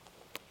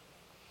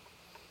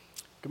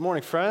Good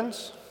morning,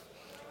 friends.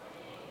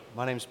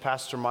 My name is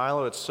Pastor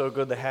Milo. It's so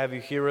good to have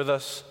you here with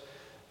us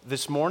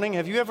this morning.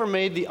 Have you ever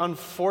made the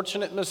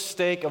unfortunate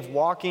mistake of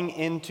walking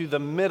into the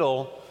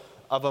middle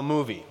of a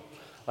movie?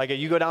 Like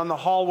you go down the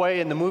hallway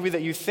and the movie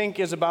that you think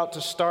is about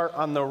to start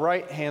on the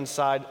right-hand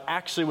side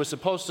actually was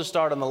supposed to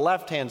start on the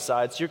left-hand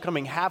side, so you're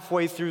coming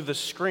halfway through the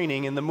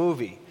screening in the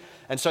movie.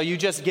 And so you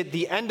just get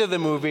the end of the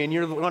movie and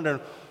you're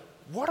wondering,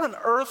 what on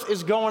earth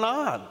is going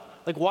on?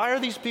 Like, why are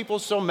these people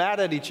so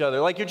mad at each other?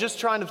 Like, you're just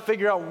trying to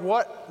figure out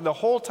what, the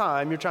whole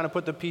time, you're trying to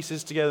put the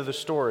pieces together of the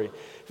story.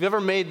 If you've ever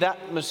made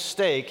that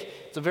mistake,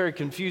 it's a very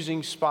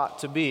confusing spot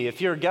to be. If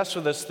you're a guest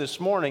with us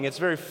this morning, it's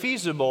very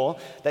feasible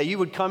that you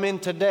would come in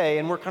today,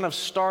 and we're kind of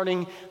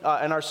starting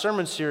in our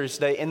sermon series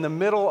today in the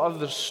middle of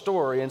the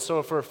story. And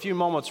so for a few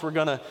moments, we're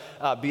going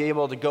to be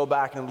able to go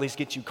back and at least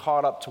get you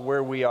caught up to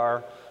where we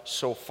are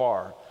so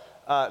far.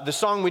 The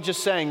song we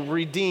just sang,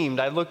 Redeemed,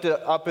 I looked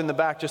it up in the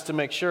back just to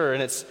make sure,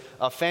 and it's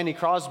a Fanny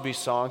Crosby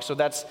song. So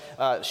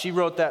she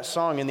wrote that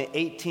song in the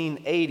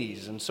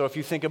 1880s. And so if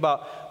you think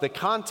about the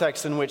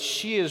context in which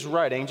she is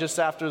writing, just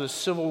after the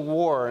Civil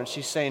War, and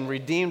she's saying,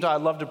 redeemed, I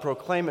love to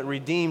proclaim it,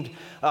 redeemed,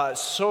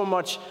 so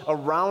much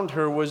around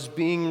her was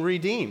being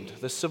redeemed.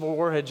 The Civil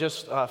War had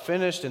just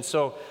finished, and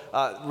so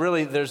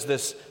really there's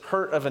this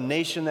hurt of a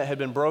nation that had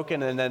been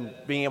broken and then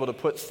being able to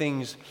put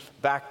things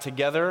back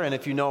together. And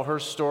if you know her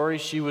story,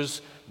 she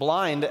was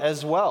blind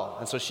as well.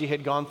 And so she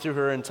had gone through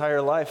her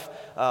entire life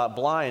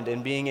blind,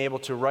 and being able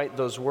to write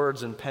those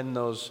words and pen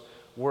those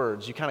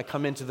words. You kind of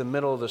come into the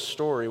middle of the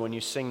story when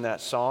you sing that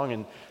song.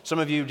 And some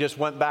of you just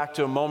went back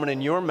to a moment in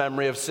your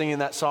memory of singing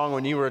that song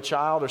when you were a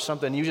child or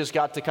something. You just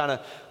got to kind of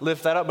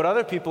lift that up. But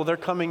other people, they're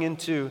coming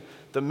into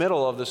the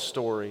middle of the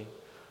story.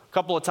 A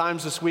couple of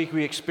times this week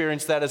we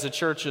experienced that as a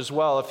church as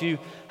well. If you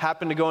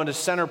happen to go into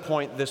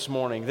Centerpoint this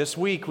morning, this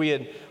week we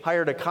had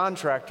hired a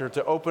contractor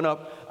to open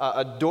up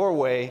a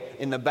doorway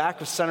in the back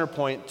of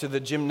Centerpoint to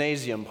the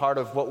gymnasium, part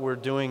of what we're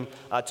doing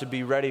to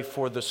be ready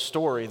for the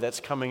story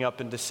that's coming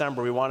up in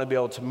December. We want to be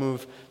able to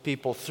move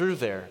people through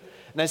there.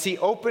 And as he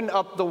opened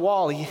up the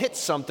wall, he hit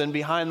something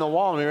behind the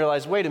wall, and we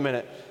realized, wait a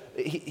minute.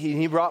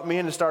 He brought me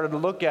in and started to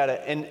look at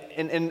it,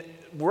 and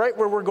right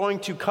where we're going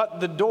to cut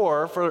the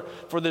door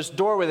for this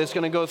doorway that's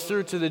going to go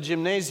through to the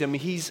gymnasium,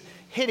 he's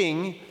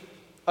hitting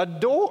a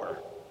door.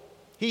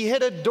 He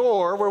hit a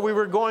door where we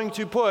were going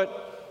to put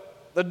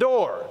the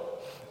door.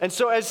 And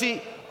so as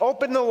he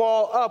opened the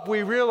wall up,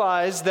 we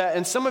realized that,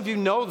 and some of you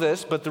know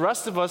this, but the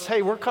rest of us,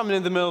 hey, we're coming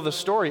in the middle of the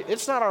story.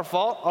 It's not our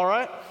fault, all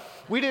right?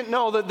 We didn't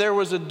know that there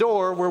was a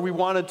door where we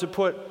wanted to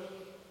put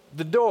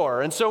the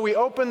door. And so we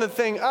opened the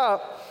thing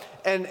up,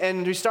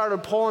 and we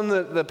started pulling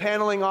the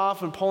paneling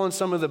off and pulling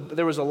some of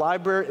there was a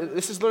library.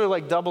 This is literally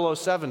like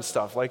 007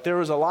 stuff. Like there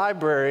was a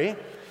library,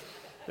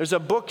 there's a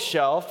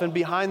bookshelf, and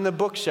behind the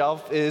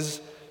bookshelf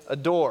is a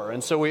door.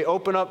 And so we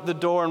open up the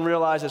door and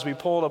realize as we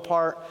pull it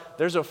apart,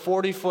 there's a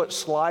 40-foot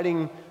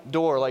sliding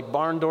door, like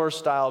barn door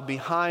style,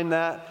 behind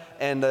that.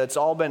 And it's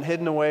all been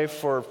hidden away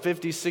for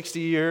 50, 60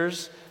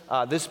 years.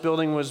 This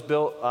building was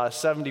built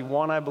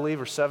 71, I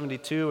believe, or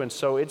 72. And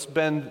so it's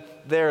been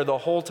there the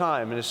whole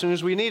time. And as soon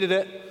as we needed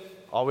it,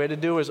 all we had to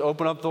do was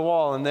open up the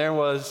wall, and there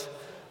was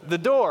the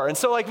door. And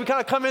so, we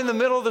kind of come in the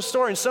middle of the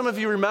story, and some of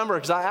you remember,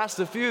 because I asked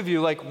a few of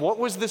you, what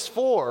was this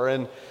for?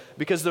 And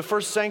because the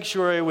first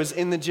sanctuary was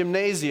in the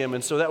gymnasium,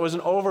 and so that was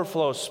an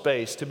overflow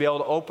space to be able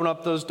to open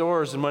up those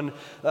doors. And when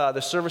the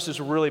services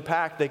were really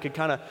packed, they could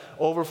kind of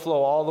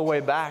overflow all the way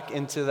back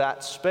into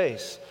that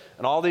space.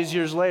 And all these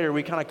years later,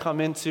 we kind of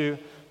come into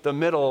the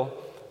middle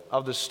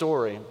of the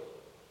story.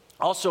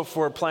 Also,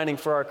 for planning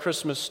for our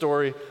Christmas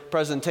story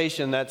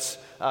presentation that's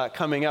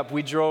coming up,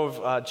 we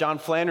drove, John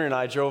Flannery and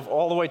I drove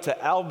all the way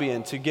to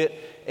Albion to get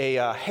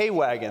a hay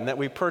wagon that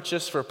we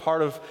purchased for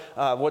part of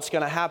what's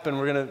going to happen.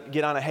 We're going to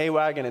get on a hay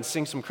wagon and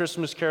sing some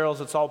Christmas carols.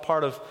 It's all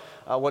part of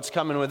what's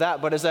coming with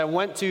that. But as I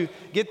went to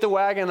get the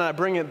wagon and I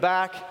bring it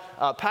back,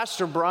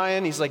 Pastor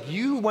Brian, he's like,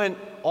 you went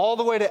all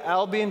the way to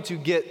Albion to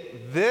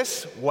get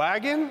this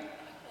wagon?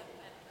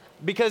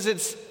 Because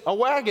it's a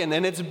wagon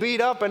and it's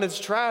beat up and it's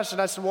trashed. And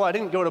I said, well, I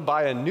didn't go to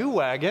buy a new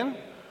wagon.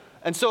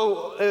 And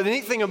so the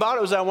neat thing about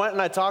it was I went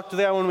and I talked to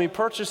the guy when we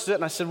purchased it,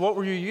 and I said, what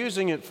were you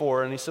using it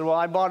for? And he said, well,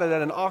 I bought it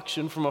at an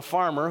auction from a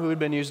farmer who had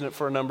been using it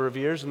for a number of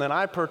years, and then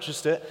I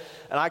purchased it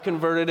and I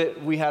converted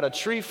it. We had a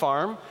tree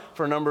farm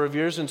for a number of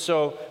years, and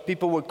so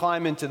people would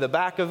climb into the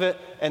back of it,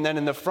 and then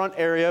in the front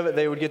area of it,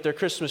 they would get their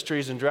Christmas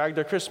trees and drag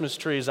their Christmas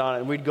trees on it,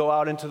 and we'd go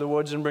out into the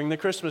woods and bring the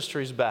Christmas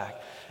trees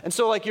back. And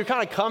so you're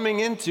kind of coming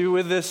into,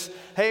 with this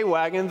hay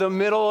wagon, the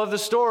middle of the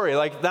story.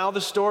 Now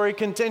the story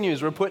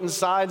continues. We're putting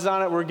sides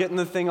on it. We're getting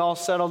the thing all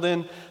settled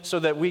in so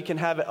that we can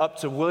have it up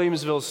to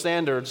Williamsville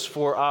standards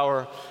for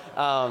our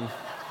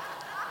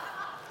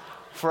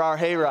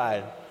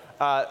hayride.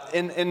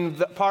 In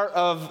the part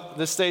of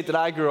the state that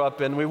I grew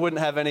up in, we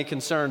wouldn't have any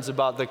concerns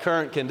about the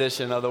current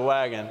condition of the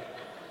wagon.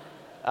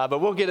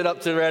 But we'll get it up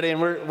to ready, and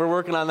we're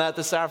working on that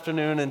this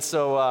afternoon. And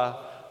so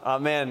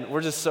man,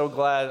 we're just so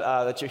glad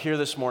that you're here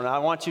this morning. I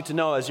want you to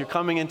know, as you're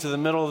coming into the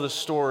middle of the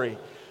story,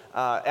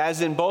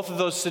 As in both of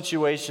those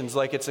situations,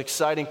 like it's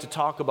exciting to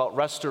talk about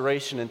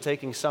restoration and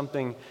taking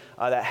something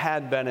that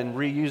had been and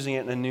reusing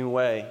it in a new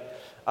way.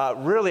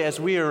 Really, as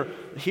we are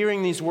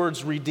hearing these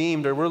words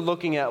redeemed, or we're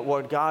looking at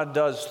what God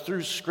does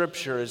through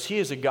Scripture, is He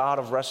is a God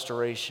of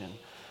restoration.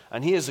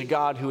 And He is a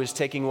God who is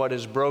taking what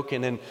is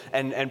broken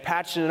and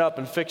patching it up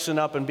and fixing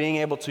up and being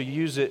able to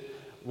use it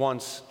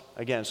once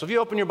again. So if you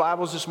open your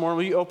Bibles this morning,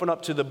 will you open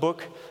up to the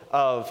book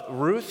of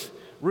Ruth?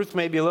 Ruth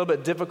may be a little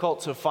bit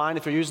difficult to find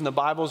if you're using the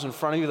Bibles in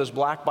front of you. Those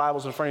black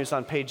Bibles in front of you, it's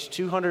on page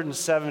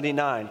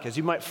 279, because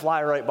you might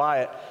fly right by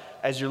it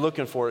as you're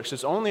looking for it, because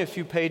it's only a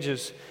few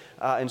pages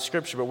in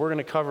Scripture, but we're going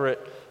to cover it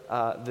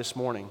this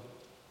morning.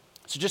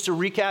 So just to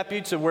recap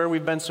you to where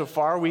we've been so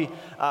far, we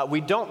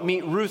don't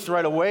meet Ruth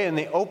right away. In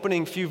the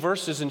opening few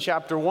verses in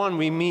chapter 1,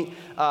 we meet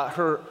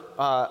her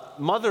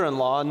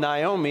mother-in-law,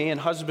 Naomi, and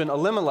husband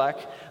Elimelech.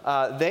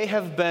 They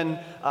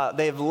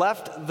have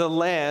left the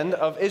land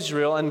of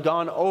Israel and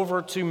gone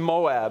over to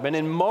Moab. And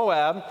in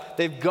Moab,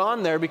 they've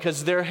gone there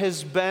because there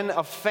has been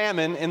a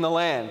famine in the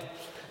land.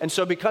 And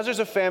so because there's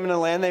a famine in the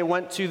land, they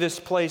went to this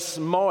place,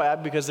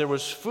 Moab, because there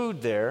was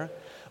food there.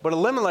 But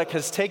Elimelech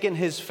has taken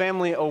his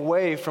family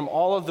away from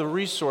all of the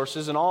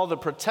resources and all the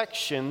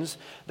protections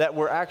that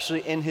were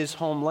actually in his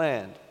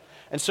homeland.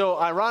 And so,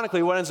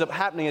 ironically, what ends up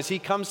happening is he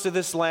comes to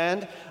this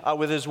land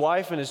with his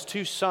wife and his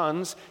 2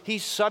 sons. He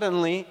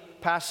suddenly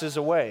passes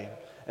away.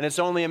 And it's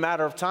only a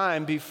matter of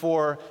time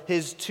before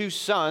his 2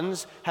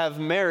 sons have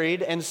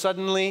married, and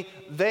suddenly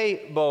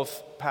they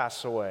both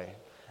pass away.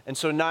 And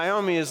so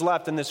Naomi is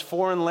left in this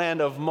foreign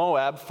land of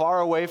Moab,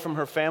 far away from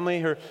her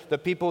family, the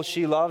people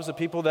she loves, the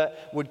people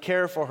that would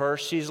care for her.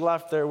 She's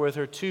left there with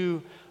her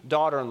 2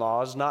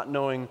 daughter-in-laws, not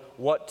knowing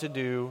what to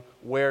do,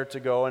 where to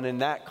go. And in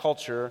that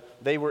culture,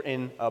 they were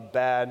in a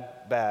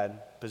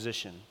bad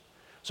position.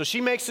 So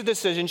she makes a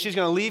decision. She's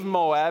going to leave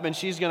Moab and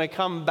she's going to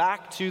come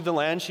back to the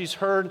land. She's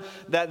heard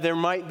that there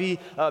might be,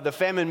 the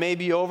famine may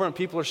be over and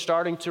people are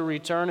starting to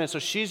return. And so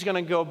she's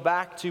going to go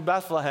back to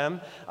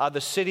Bethlehem, the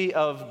city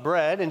of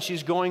bread. And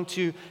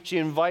she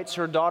invites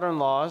her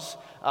daughter-in-laws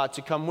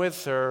to come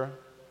with her.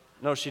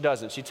 No, she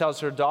doesn't. She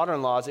tells her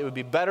daughter-in-laws it would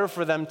be better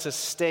for them to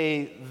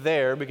stay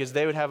there because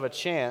they would have a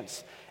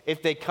chance.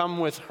 If they come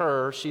with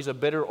her, she's a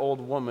bitter old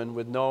woman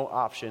with no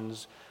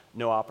options,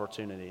 no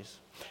opportunities.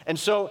 And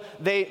so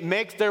they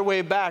make their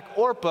way back.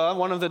 Orpah,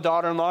 one of the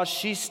daughter-in-laws,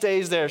 she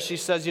stays there. She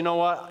says, you know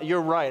what,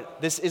 you're right.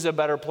 This is a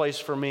better place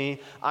for me.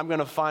 I'm going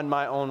to find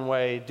my own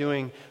way,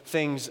 doing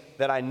things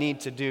that I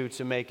need to do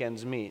to make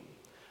ends meet.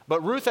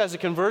 But Ruth has a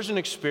conversion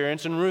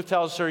experience, and Ruth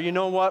tells her, you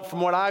know what,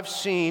 from what I've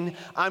seen,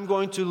 I'm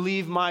going to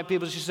leave my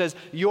people. She says,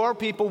 your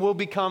people will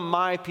become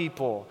my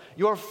people.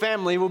 Your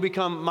family will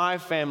become my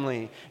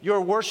family.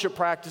 Your worship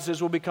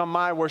practices will become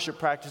my worship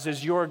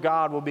practices. Your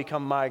God will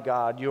become my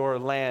God. Your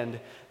land,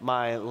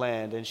 my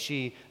land. And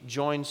she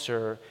joins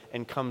her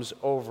and comes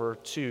over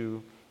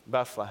to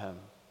Bethlehem.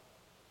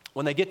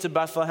 When they get to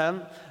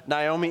Bethlehem,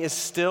 Naomi is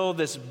still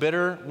this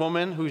bitter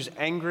woman who's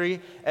angry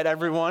at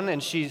everyone,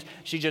 and she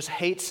just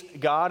hates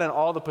God and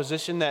all the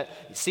position that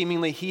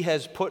seemingly He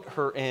has put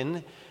her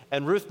in,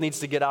 and Ruth needs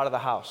to get out of the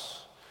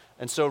house.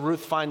 And so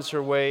Ruth finds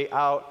her way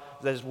out,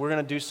 says, we're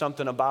going to do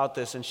something about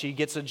this, and she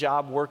gets a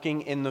job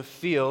working in the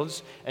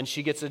fields, and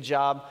she gets a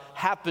job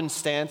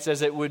happenstance,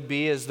 as it would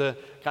be, as the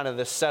kind of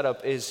the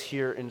setup is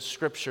here in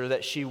Scripture,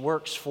 that she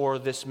works for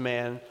this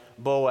man,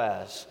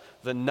 Boaz,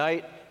 the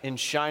knight in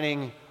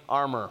shining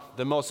armor,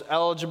 the most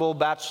eligible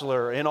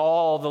bachelor in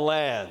all the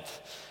land.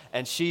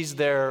 And she's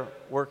there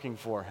working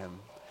for him.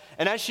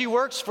 And as she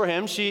works for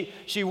him, she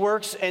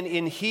works and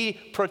he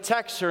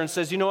protects her and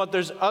says, you know what,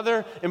 there's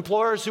other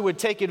employers who would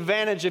take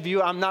advantage of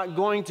you. I'm not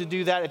going to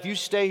do that. If you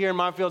stay here in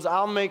my fields,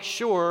 I'll make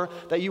sure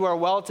that you are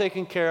well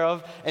taken care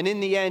of. And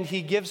in the end,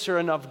 he gives her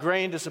enough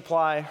grain to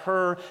supply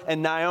her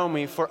and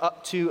Naomi for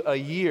up to a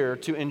year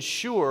to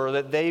ensure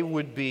that they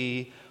would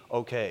be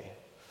okay.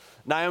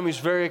 Naomi's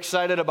very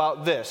excited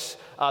about this.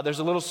 There's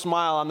a little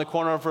smile on the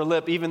corner of her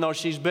lip, even though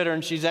she's bitter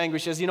and she's angry.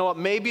 She says, you know what,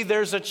 maybe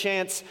there's a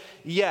chance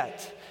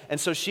yet. And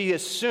so she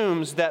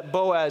assumes that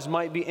Boaz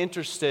might be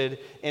interested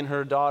in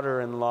her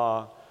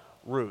daughter-in-law,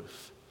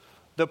 Ruth.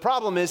 The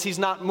problem is he's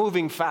not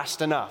moving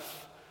fast enough.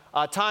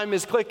 Time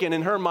is clicking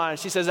in her mind.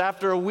 She says,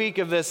 after a week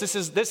of this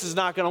is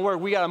not going to work.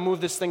 We got to move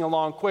this thing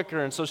along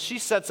quicker. And so she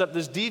sets up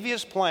this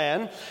devious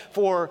plan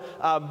for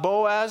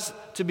Boaz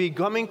to be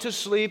coming to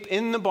sleep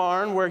in the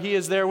barn where he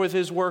is there with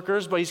his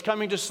workers. But he's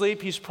coming to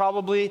sleep. He's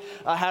probably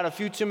had a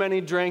few too many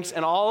drinks.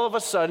 And all of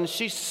a sudden,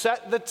 she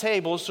set the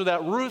table so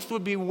that Ruth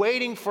would be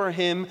waiting for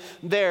him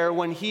there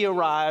when he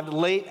arrived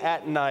late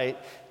at night,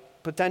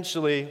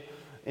 potentially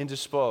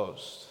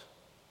indisposed.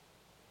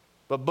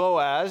 But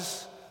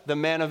Boaz, the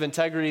man of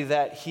integrity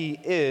that he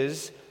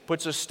is,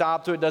 puts a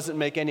stop to it, doesn't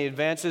make any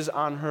advances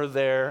on her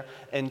there,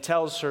 and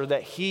tells her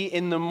that he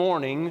in the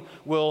morning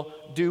will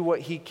do what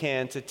he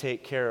can to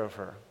take care of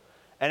her.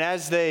 And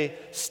as they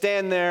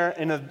stand there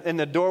in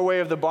the doorway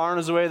of the barn,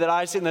 is the way that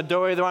I sit in the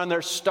doorway of the barn, they're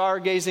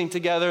stargazing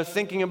together,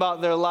 thinking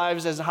about their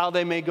lives as how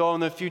they may go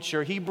in the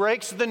future. He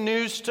breaks the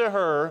news to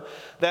her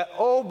that,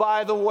 oh,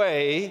 by the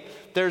way,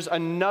 there's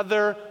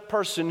another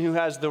person who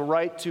has the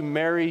right to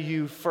marry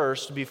you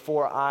first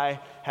before I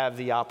have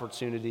the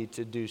opportunity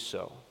to do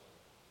so.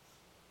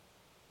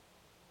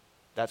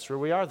 That's where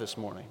we are this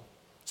morning.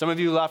 Some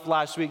of you left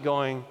last week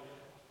going,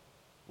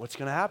 what's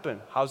going to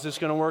happen? How's this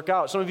going to work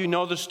out? Some of you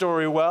know the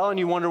story well, and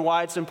you wonder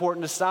why it's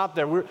important to stop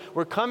there.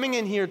 We're coming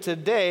in here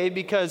today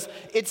because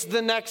it's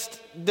the next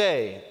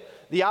day.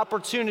 The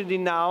opportunity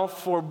now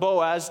for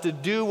Boaz to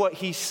do what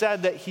he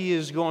said that he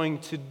is going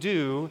to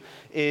do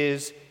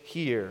is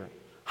here.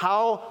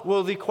 How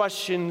will the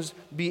questions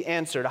be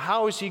answered?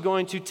 How is he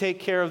going to take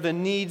care of the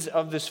needs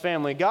of this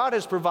family? God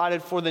has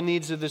provided for the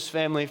needs of this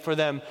family for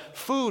them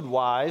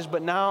food-wise,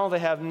 but now they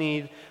have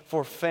need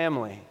for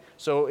family.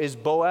 So is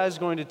Boaz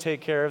going to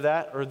take care of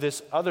that, or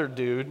this other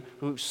dude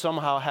who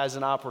somehow has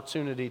an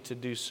opportunity to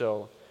do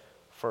so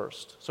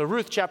first? So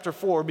Ruth chapter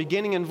 4,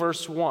 beginning in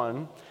verse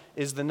 1,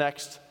 is the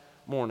next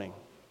morning.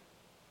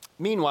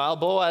 Meanwhile,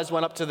 Boaz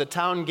went up to the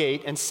town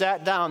gate and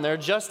sat down there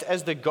just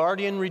as the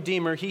guardian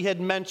redeemer he had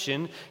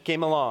mentioned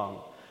came along.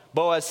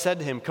 Boaz said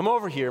to him, "Come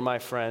over here, my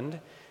friend,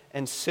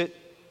 and sit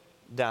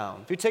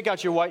down." If you take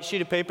out your white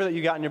sheet of paper that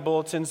you got in your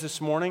bulletins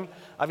this morning,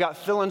 I've got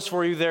fill-ins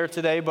for you there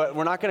today, but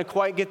we're not going to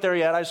quite get there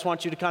yet. I just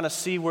want you to kind of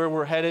see where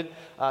we're headed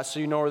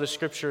so you know where the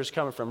scripture is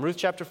coming from. Ruth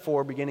chapter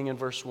 4, beginning in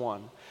verse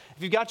 1.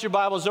 If you've got your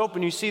Bibles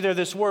open, you see there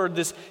this word,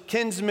 this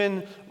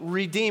kinsman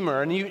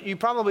redeemer. And you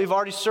probably have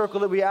already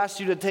circled it. We asked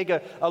you to take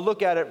a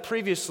look at it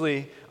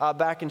previously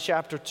back in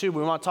chapter 2. But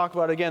we want to talk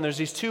about it again. There's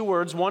these two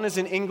words. One is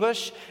in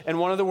English, and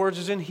one of the words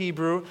is in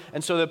Hebrew.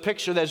 And so the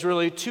picture, there's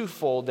really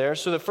twofold there.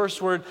 So the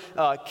first word,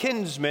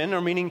 kinsman,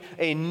 or meaning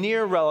a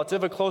near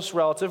relative, a close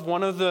relative,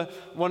 one of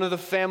the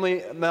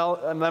family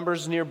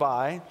members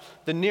nearby,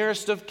 the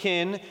nearest of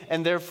kin,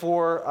 and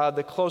therefore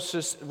the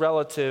closest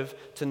relative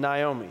to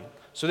Naomi.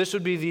 So this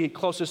would be the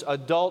closest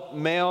adult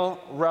male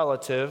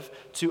relative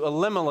to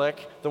Elimelech,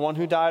 the one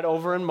who died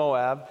over in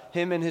Moab,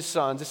 him and his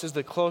sons. This is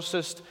the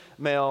closest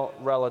male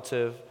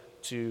relative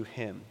to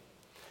him.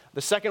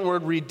 The second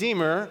word,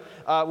 redeemer,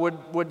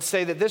 would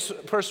say that this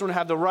person would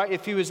have the right,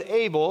 if he was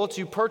able,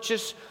 to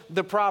purchase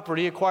the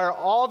property, acquire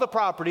all the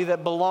property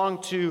that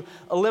belonged to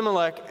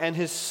Elimelech and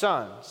his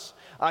sons.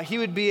 He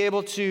would be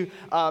able to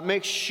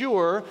make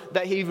sure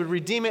that he would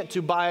redeem it,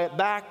 to buy it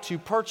back, to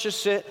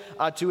purchase it,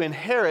 to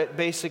inherit,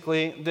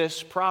 basically,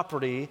 this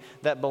property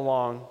that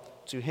belonged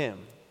to him.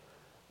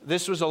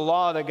 This was a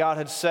law that God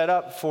had set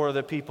up for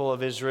the people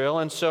of Israel,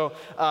 and so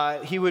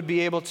he would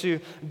be able to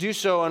do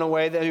so in a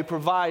way that he would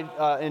provide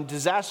in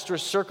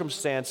disastrous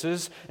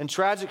circumstances and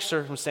tragic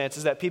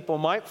circumstances that people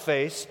might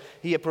face.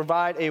 He would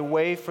provide a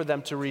way for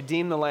them to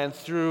redeem the land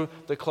through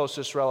the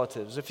closest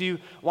relatives. If you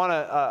want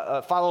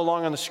to follow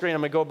along on the screen,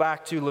 I'm going to go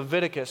back to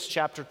Leviticus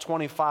chapter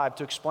 25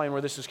 to explain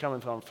where this is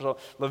coming from. So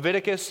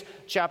Leviticus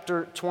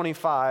chapter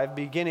 25,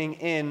 beginning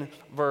in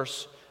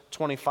verse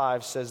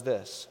 25, says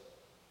this.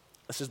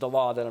 This is the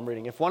law that I'm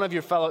reading. If one of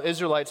your fellow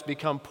Israelites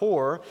become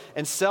poor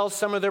and sells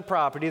some of their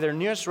property, their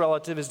nearest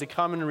relative is to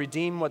come and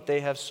redeem what they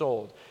have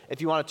sold.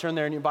 If you want to turn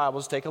there in your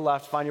Bibles, take a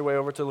left, find your way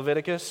over to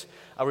Leviticus.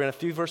 We're going to a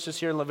few verses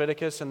here in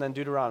Leviticus and then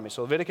Deuteronomy.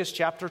 So Leviticus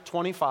chapter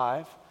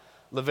 25,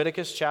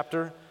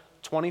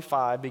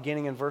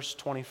 beginning in verse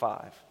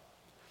 25.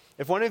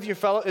 If one of your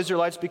fellow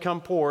Israelites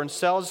become poor and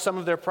sells some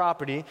of their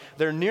property,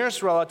 their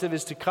nearest relative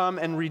is to come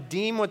and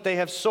redeem what they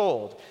have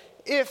sold.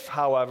 If,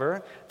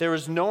 however, there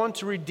is no one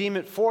to redeem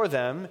it for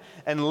them,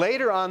 and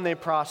later on they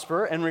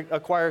prosper and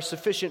acquire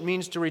sufficient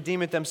means to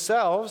redeem it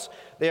themselves,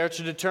 they are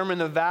to determine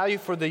the value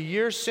for the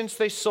years since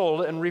they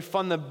sold it and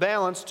refund the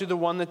balance to the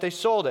one that they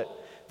sold it.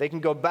 They can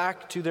go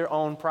back to their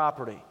own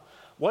property.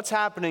 What's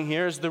happening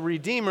here is the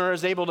Redeemer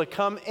is able to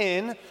come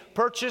in,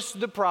 purchase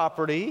the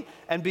property,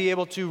 and be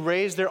able to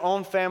raise their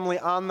own family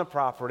on the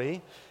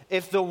property.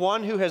 If the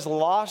one who has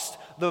lost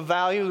the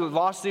value,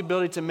 lost the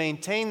ability to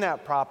maintain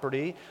that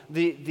property,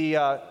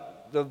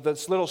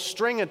 this little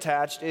string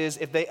attached is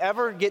if they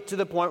ever get to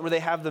the point where they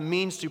have the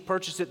means to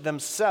purchase it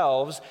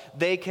themselves,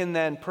 they can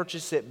then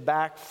purchase it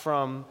back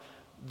from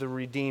the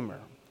Redeemer.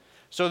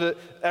 So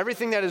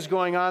everything that is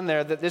going on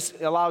there, that this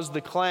allows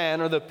the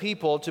clan or the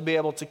people to be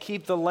able to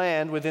keep the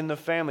land within the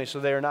family so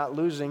they are not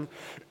losing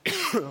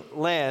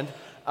land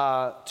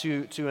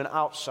to an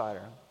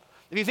outsider.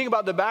 If you think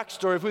about the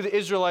backstory of who the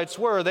Israelites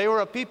were, they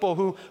were a people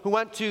who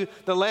went to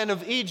the land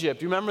of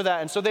Egypt. You remember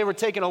that? And so they were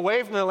taken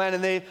away from their land,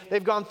 and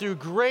they've gone through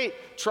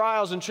great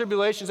trials and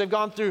tribulations. They've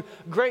gone through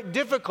great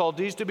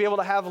difficulties to be able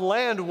to have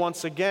land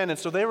once again. And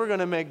so they were going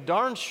to make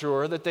darn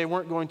sure that they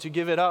weren't going to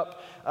give it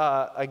up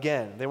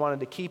again. They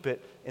wanted to keep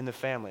it in the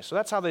family. So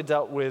that's how they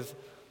dealt with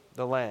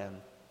the land.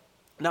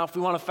 Now, if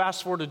we want to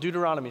fast forward to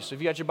Deuteronomy, so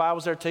if you got your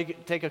Bibles there,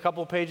 take a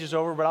couple pages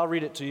over, but I'll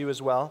read it to you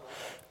as well.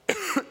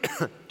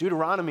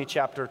 Deuteronomy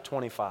chapter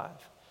 25.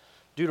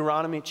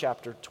 Deuteronomy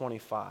chapter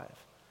 25.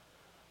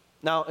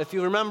 Now, if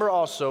you remember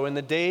also, in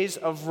the days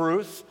of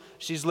Ruth,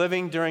 she's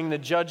living during the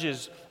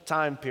judges'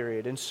 time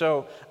period. And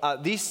so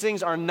these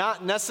things are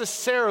not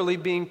necessarily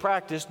being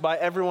practiced by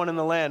everyone in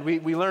the land.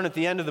 We learn at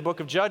the end of the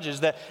book of Judges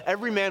that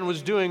every man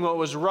was doing what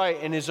was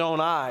right in his own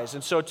eyes.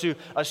 And so to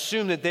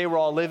assume that they were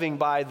all living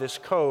by this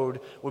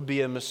code would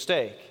be a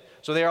mistake.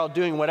 So they're all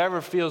doing whatever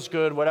feels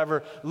good,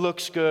 whatever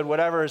looks good,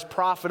 whatever is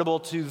profitable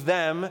to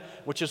them,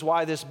 which is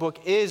why this book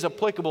is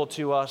applicable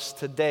to us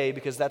today,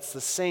 because that's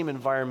the same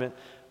environment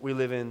we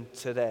live in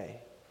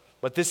today.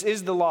 But this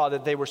is the law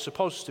that they were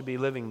supposed to be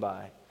living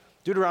by.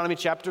 Deuteronomy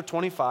chapter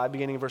 25,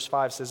 beginning of verse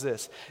 5, says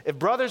this: "If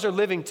brothers are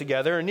living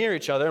together or near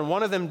each other, and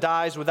one of them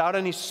dies without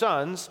any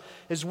sons,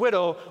 his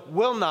widow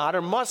will not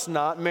or must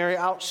not marry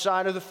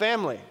outside of the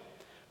family.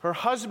 Her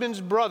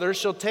husband's brother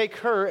shall take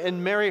her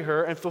and marry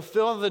her and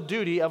fulfill the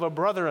duty of a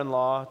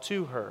brother-in-law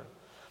to her.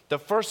 The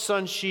first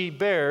son she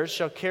bears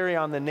shall carry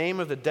on the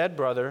name of the dead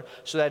brother,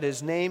 so that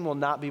his name will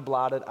not be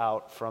blotted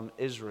out from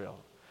Israel."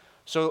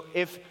 So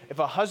if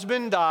a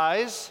husband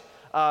dies,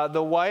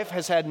 the wife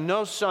has had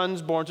no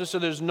sons born to her, so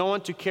there's no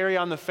one to carry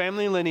on the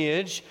family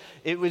lineage.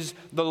 It was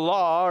the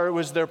law, or it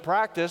was their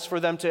practice, for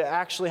them to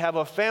actually have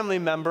a family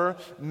member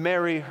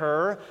marry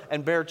her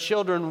and bear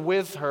children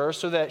with her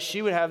so that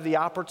she would have the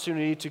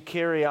opportunity to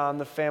carry on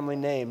the family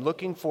name,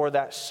 looking for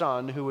that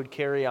son who would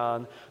carry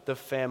on the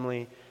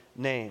family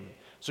name.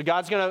 So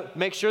God's going to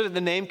make sure that the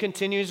name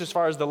continues as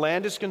far as the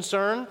land is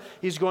concerned.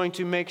 He's going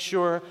to make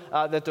sure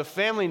that the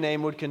family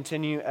name would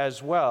continue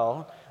as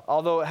well,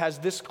 although it has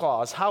this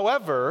clause.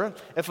 However,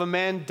 if a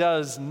man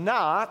does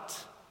not,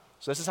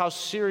 so this is how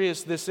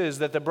serious this is,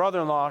 that the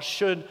brother-in-law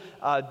should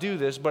do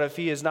this, but if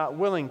he is not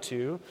willing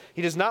to,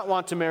 he does not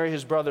want to marry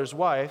his brother's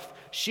wife,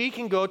 she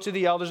can go to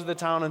the elders of the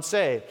town and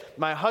say,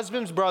 "My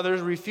husband's brother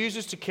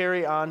refuses to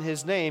carry on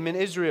his name in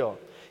Israel.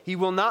 He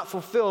will not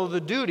fulfill the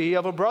duty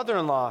of a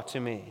brother-in-law to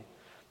me."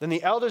 Then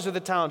the elders of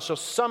the town shall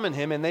summon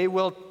him, and they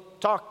will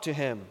talk to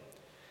him.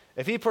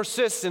 If he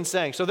persists in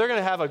saying, so they're going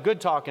to have a good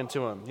talking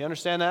to him. You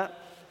understand that?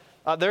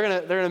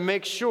 They're going to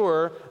make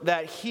sure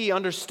that he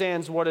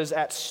understands what is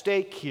at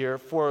stake here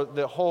for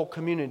the whole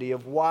community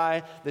of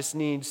why this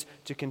needs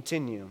to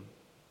continue.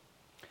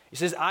 He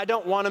says, "I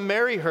don't want to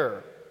marry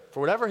her," for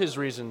whatever his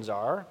reasons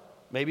are.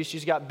 Maybe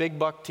she's got big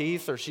buck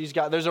teeth, or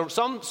there's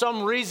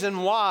some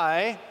reason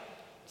why.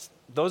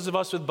 Those of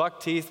us with buck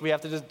teeth, we have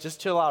to just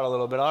chill out a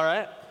little bit, all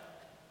right?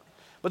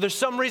 But there's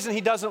some reason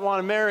he doesn't want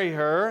to marry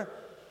her.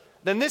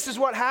 Then this is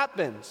what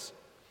happens.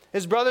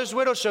 His brother's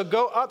widow shall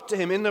go up to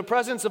him in the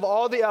presence of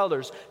all the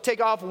elders,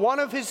 take off one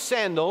of his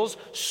sandals,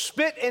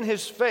 spit in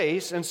his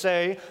face, and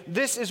say,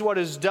 "This is what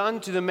is done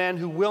to the man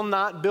who will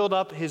not build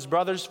up his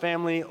brother's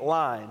family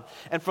line.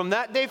 And from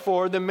that day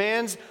forward, the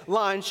man's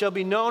line shall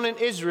be known in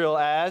Israel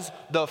as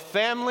the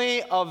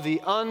family of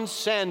the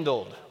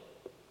unsandaled."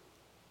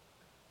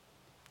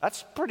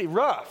 That's pretty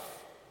rough.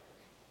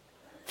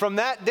 From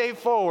that day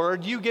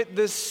forward, you get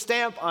this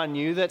stamp on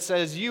you that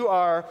says you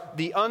are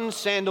the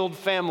unsandaled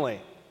family.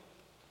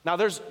 Now,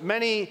 there's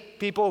many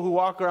people who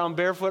walk around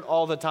barefoot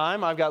all the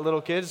time. I've got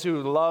little kids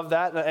who love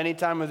that any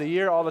time of the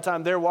year, all the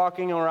time. They're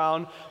walking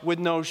around with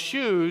no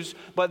shoes,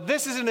 but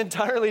this is an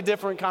entirely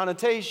different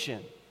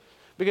connotation,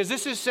 because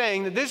this is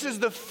saying that this is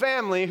the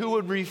family who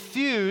would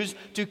refuse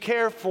to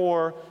care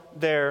for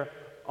their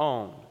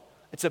own.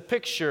 It's a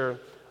picture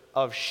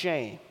of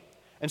shame.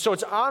 And so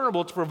it's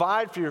honorable to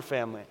provide for your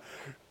family.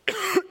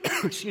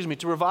 To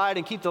provide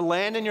and keep the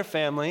land in your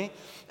family,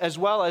 as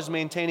well as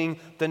maintaining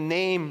the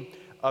name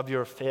of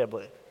your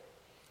family.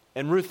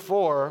 In Ruth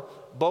 4,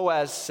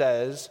 Boaz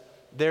says,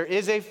 "There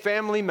is a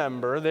family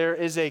member, there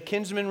is a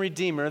kinsman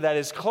redeemer that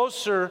is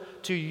closer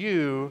to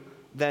you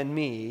than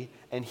me,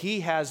 and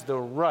he has the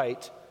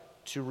right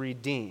to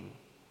redeem."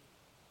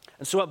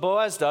 And so what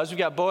Boaz does, we've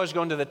got Boaz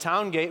going to the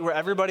town gate where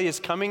everybody is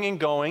coming and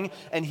going,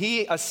 and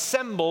he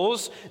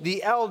assembles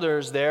the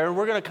elders there. And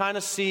we're going to kind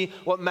of see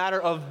what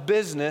matter of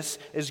business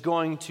is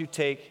going to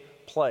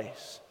take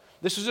place.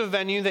 This is a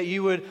venue that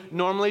you would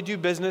normally do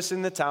business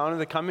in the town, and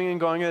the coming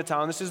and going of the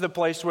town. This is the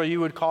place where you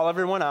would call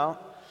everyone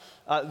out.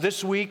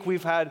 This week,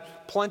 we've had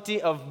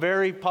plenty of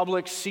very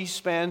public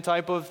C-SPAN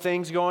type of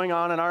things going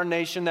on in our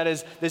nation. That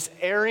is this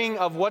airing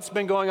of what's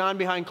been going on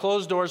behind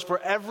closed doors for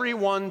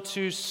everyone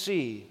to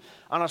see.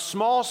 On a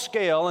small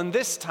scale, in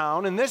this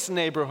town, in this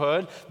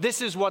neighborhood, this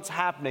is what's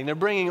happening. They're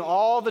bringing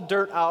all the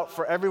dirt out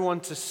for everyone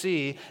to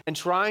see and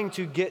trying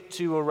to get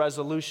to a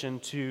resolution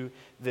to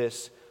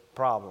this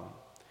problem.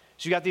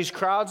 So you got these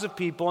crowds of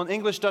people, and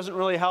English doesn't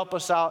really help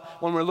us out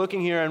when we're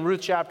looking here in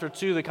Ruth chapter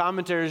 2. The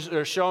commentaries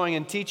are showing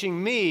and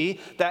teaching me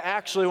that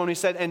actually when he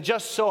said, "and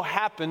just so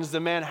happens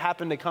the man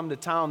happened to come to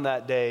town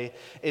that day,"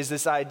 is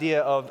this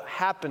idea of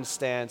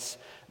happenstance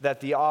that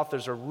the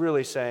authors are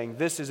really saying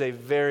this is a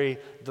very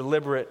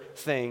deliberate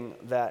thing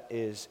that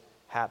is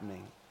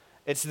happening.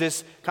 It's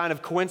this kind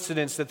of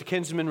coincidence that the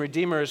kinsman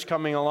redeemer is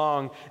coming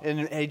along,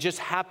 and he just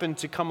happened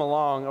to come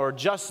along, or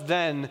just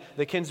then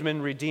the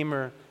kinsman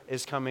redeemer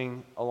is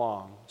coming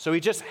along. So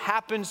he just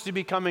happens to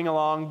be coming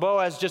along.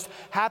 Boaz just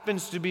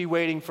happens to be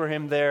waiting for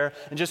him there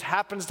and just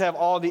happens to have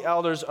all the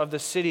elders of the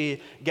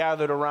city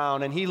gathered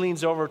around. And he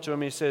leans over to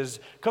him and he says,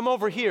 "Come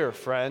over here,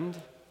 friend."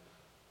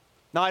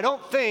 Now, I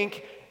don't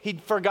think he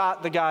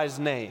forgot the guy's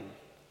name.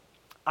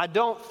 I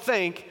don't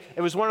think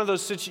it was one of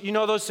those,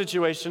 those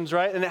situations,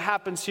 right? And it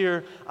happens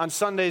here on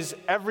Sundays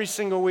every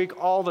single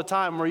week all the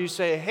time where you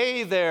say,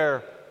 "Hey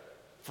there,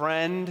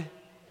 friend.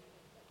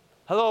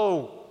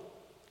 Hello,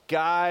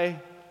 guy,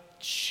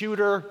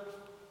 shooter,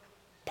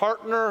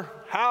 partner,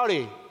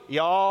 howdy,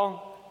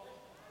 y'all."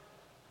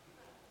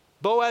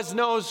 Boaz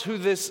knows who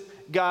this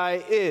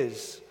guy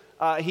is.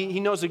 He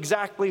knows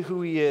exactly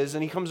who he is,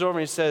 and he comes over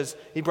and he says,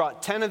 he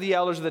brought 10 of the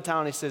elders of the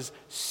town, he says,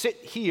 "Sit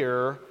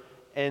here,"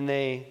 and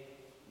they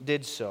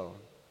did so.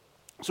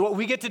 So what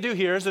we get to do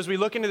here is, as we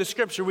look into the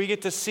scripture, we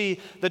get to see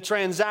the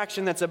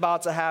transaction that's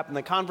about to happen,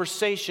 the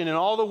conversation and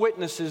all the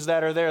witnesses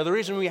that are there. The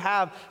reason we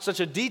have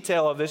such a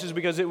detail of this is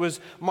because it was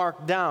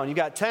marked down. You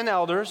got 10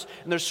 elders,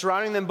 and they're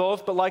surrounding them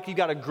both, but like you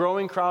got a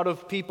growing crowd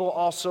of people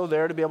also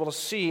there to be able to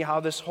see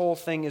how this whole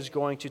thing is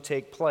going to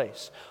take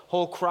place.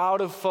 Whole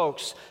crowd of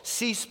folks.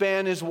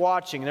 C-SPAN is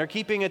watching. They're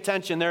keeping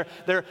attention. They're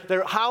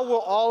how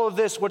will all of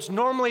this, what's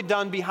normally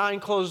done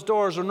behind closed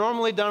doors or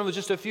normally done with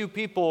just a few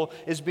people,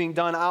 is being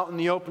done out in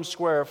the open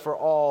square for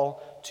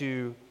all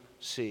to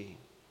see.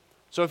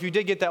 So if you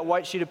did get that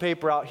white sheet of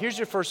paper out, here's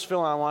your first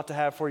fill-in I want to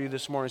have for you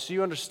this morning so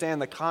you understand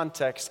the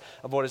context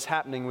of what is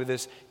happening with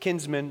this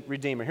kinsman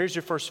redeemer. Here's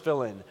your first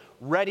fill-in.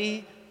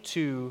 Ready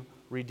to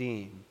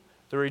redeem.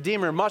 The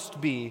redeemer must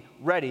be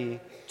ready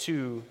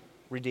to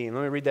redeem.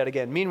 Let me read that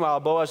again. "Meanwhile,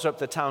 Boaz was up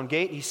the town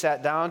gate. He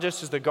sat down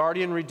just as the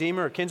guardian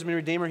redeemer or kinsman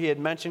redeemer he had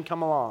mentioned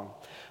come along.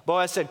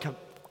 Boaz said,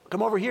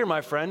 come over here,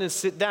 my friend, and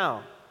sit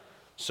down."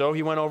 So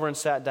he went over and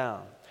sat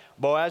down.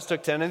 Boaz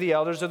took 10 of the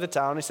elders of the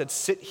town. He said,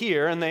 "Sit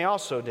here," and they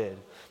also did.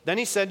 Then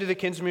he said to the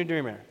kinsman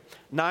redeemer,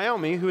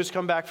 "Naomi, who has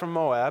come back from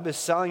Moab, is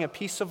selling a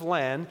piece of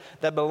land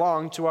that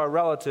belonged to our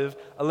relative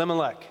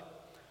Elimelech.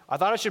 I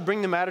thought I should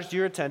bring the matter to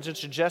your attention,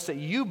 suggest that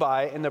you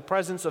buy in the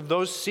presence of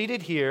those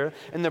seated here,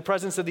 in the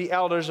presence of the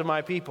elders of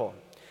my people.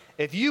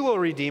 If you will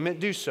redeem it,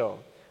 do so.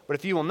 But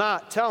if you will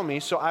not, tell me,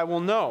 so I will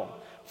know.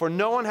 For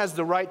no one has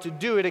the right to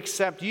do it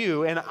except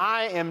you, and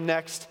I am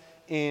next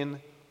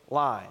in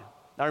line."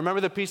 Now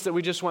remember the piece that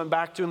we just went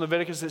back to in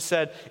Leviticus that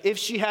said, if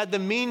she had the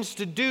means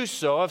to do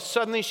so, if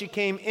suddenly she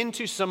came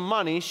into some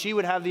money, she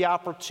would have the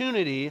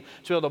opportunity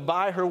to be able to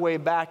buy her way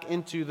back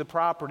into the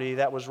property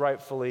that was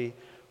rightfully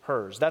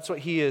hers. That's what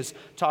he is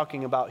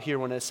talking about here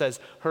when it says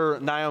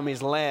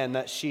Naomi's land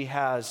that she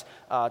has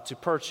to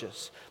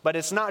purchase. But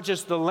it's not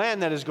just the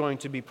land that is going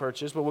to be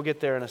purchased, but we'll get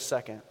there in a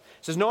second.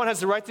 It says, "No one has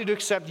the right to do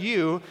except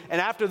you,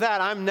 and after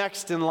that I'm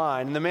next in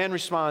line." And the man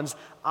responds,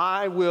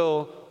 "I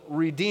will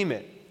redeem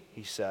it,"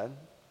 he said.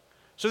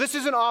 So this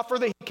is an offer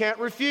that he can't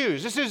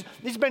refuse.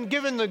 He's been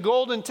given the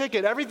golden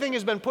ticket. Everything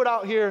has been put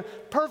out here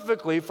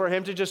perfectly for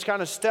him to just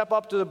kind of step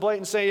up to the plate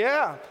and say,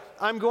 "Yeah,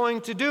 I'm going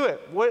to do it."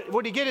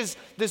 What he get is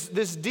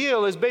this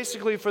deal is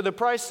basically for the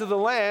price of the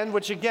land,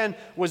 which again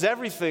was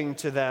everything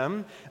to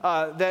them,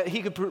 that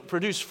he could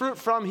produce fruit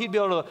from. He'd be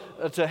able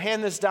to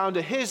hand this down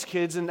to his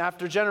kids, and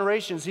after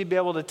generations, he'd be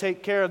able to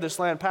take care of this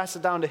land, pass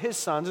it down to his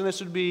sons, and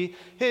this would be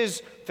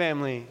his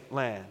family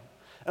land.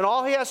 And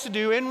all he has to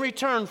do in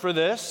return for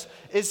this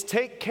is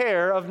take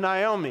care of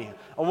Naomi,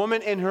 a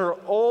woman in her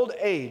old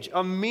age,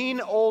 a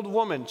mean old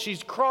woman.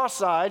 She's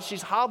cross-eyed,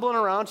 she's hobbling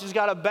around, she's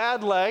got a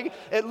bad leg.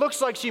 It looks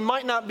like she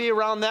might not be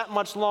around that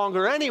much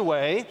longer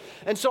anyway.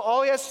 And so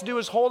all he has to do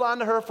is hold on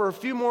to her for a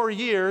few more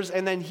years,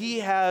 and then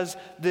he has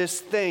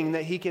this thing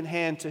that he can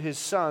hand to his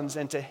sons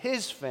and to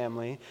his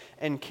family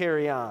and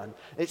carry on.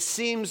 It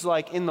seems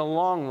like in the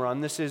long run,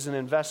 this is an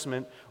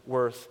investment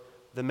worth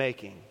the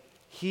making.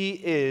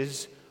 He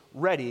is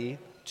ready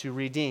to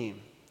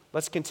redeem.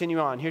 Let's continue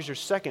on. Here's your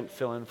second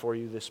fill-in for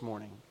you this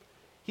morning.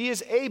 He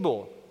is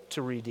able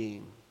to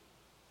redeem.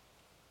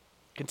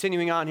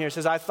 Continuing on here, it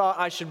says, "I thought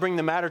I should bring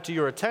the matter to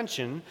your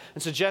attention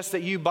and suggest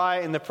that you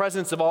buy in the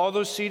presence of all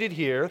those seated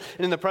here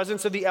and in the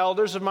presence of the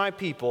elders of my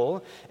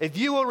people. If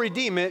you will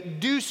redeem it,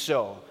 do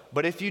so.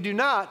 But if you do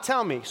not,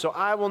 tell me, so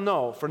I will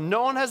know. For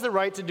no one has the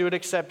right to do it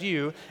except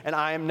you, and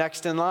I am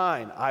next in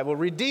line. I will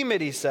redeem it,"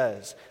 he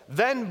says.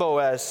 Then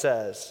Boaz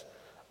says,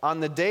 "On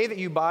the day that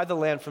you buy the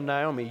land from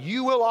Naomi,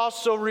 you will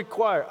also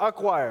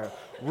acquire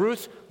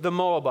Ruth the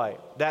Moabite,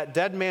 that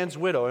dead man's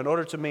widow, in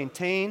order to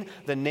maintain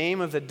the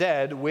name of the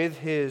dead with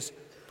his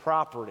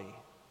property."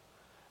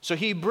 So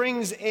he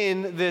brings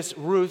in this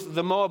Ruth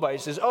the Moabite. He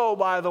says, "Oh,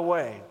 by the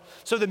way."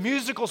 So the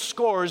musical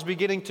score is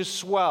beginning to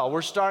swell.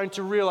 We're starting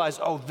to realize,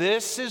 oh,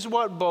 this is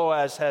what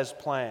Boaz has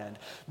planned.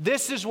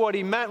 This is what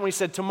he meant when he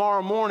said,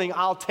 "Tomorrow morning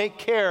I'll take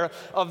care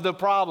of the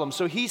problem."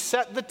 So he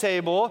set the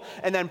table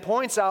and then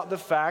points out the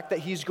fact that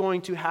he's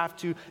going to have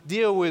to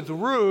deal with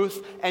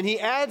Ruth, and he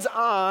adds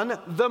on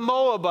the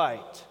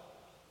Moabite.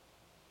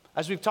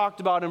 As we've talked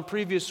about in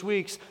previous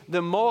weeks,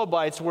 the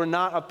Moabites were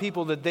not a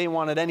people that they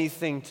wanted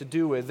anything to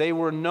do with. They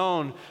were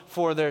known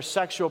for their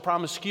sexual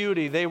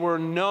promiscuity. They were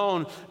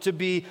known to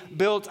be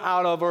built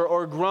out of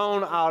or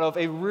grown out of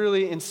a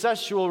really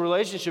incestual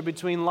relationship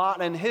between Lot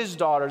and his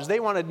daughters. They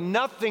wanted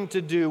nothing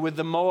to do with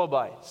the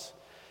Moabites.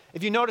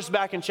 If you notice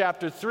back in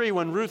chapter 3,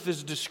 when Ruth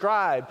is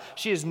described,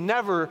 she is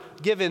never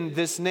given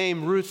this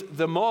name Ruth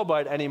the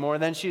Moabite anymore.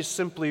 Then she is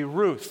simply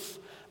Ruth.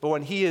 But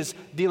when he is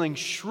dealing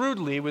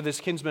shrewdly with his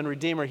kinsman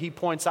redeemer, he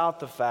points out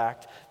the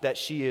fact that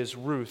she is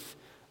Ruth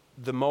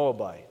the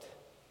Moabite.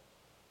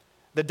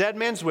 The dead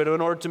man's widow,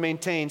 in order to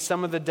maintain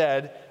some of the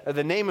dead, or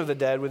the name of the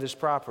dead, with his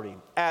property.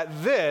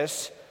 At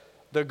this,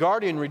 the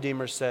guardian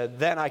redeemer said,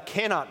 "Then I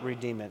cannot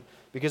redeem it,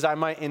 because I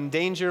might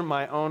endanger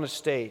my own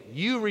estate.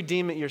 You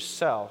redeem it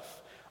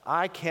yourself.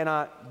 I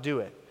cannot do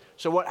it."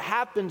 So what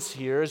happens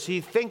here is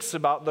he thinks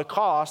about the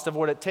cost of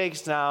what it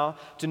takes now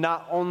to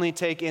not only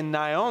take in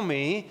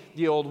Naomi,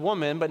 the old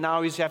woman, but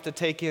now he's have to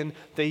take in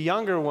the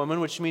younger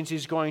woman, which means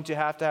he's going to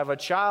have a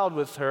child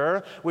with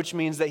her, which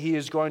means that he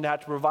is going to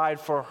have to provide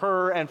for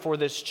her and for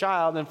this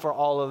child and for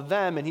all of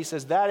them. And he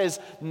says, that is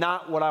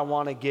not what I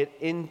want to get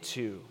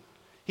into.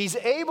 He's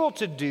able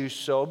to do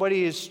so, but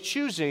he is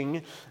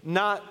choosing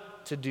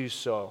not to do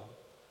so.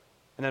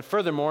 And then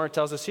furthermore, it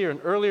tells us here, in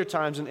earlier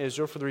times in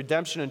Israel, for the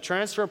redemption and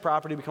transfer of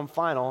property to become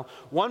final,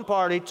 one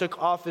party took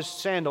off his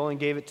sandal and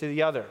gave it to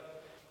the other.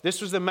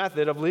 This was the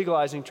method of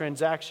legalizing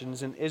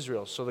transactions in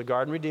Israel. So the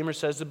guardian redeemer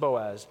says to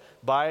Boaz,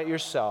 "Buy it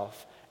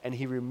yourself," and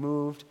he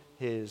removed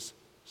his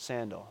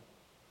sandal.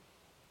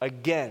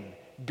 Again,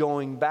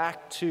 going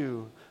back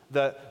to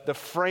the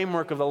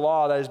framework of the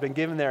law that has been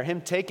given there,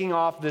 him taking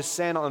off this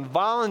sandal and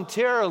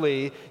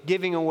voluntarily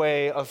giving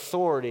away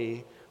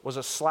authority was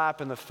a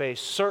slap in the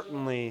face,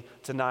 certainly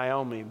to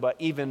Naomi, but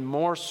even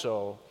more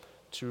so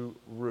to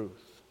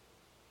Ruth.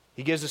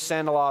 He gives the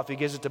sandal off, he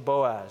gives it to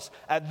Boaz.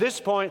 At this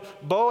point,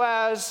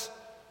 Boaz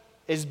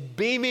is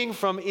beaming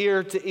from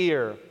ear to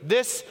ear.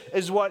 This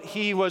is what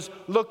he was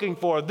looking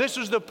for. This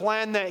was the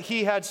plan that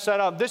he had set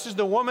up. This is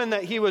the woman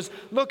that he was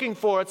looking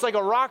for. It's like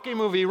a Rocky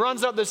movie. He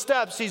runs up the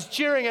steps. He's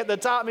cheering at the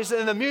top.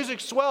 And the music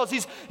swells.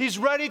 He's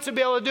ready to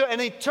be able to do it.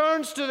 And he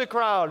turns to the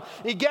crowd.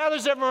 He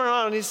gathers everyone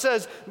around. And he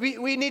says,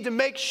 we need to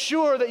make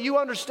sure that you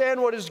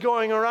understand what is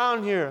going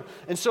around here.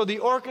 And so the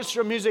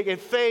orchestra music, it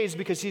fades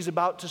because he's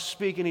about to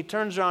speak. And he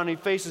turns around and he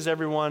faces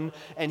everyone.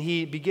 And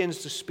he begins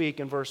to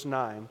speak in verse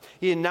 9.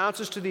 He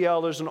announces to the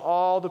elders and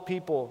all the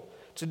people,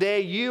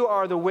 "Today you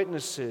are the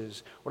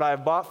witnesses, what I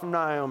have bought from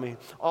Naomi,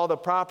 all the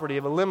property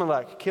of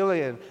Elimelech,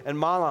 Kilion, and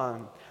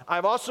Mahlon. I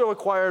have also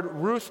acquired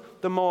Ruth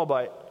the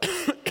Moabite,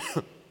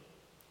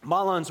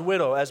 Mahlon's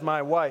widow, as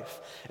my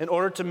wife, in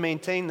order to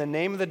maintain the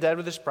name of the dead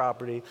with his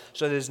property,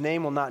 so that his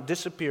name will not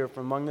disappear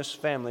from among this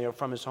family or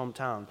from his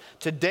hometown.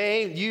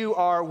 Today you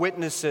are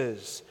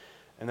witnesses."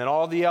 And then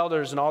all the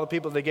elders and all the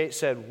people at the gate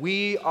said,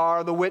 "We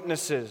are the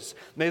witnesses.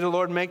 May the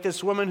Lord make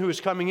this woman who is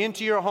coming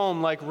into your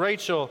home like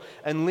Rachel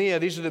and Leah."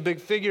 These are the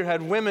big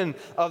figurehead women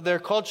of their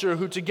culture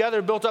who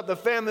together built up the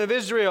family of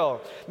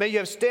Israel. "May you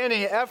have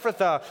standing at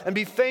Ephrathah and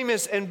be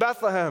famous in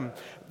Bethlehem.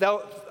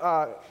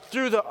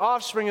 Through the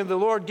offspring of the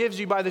Lord gives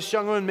you by this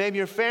young woman, may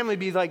your family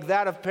be like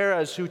that of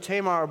Perez, who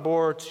Tamar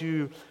bore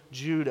to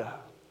Judah."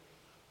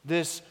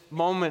 This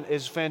moment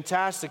is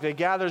fantastic. It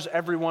gathers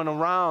everyone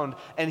around.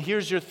 And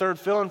here's your third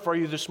fill-in for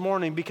you this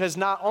morning, because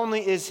not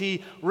only is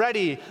he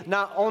ready,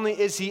 not only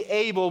is he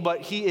able, but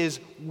he is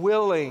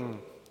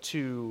willing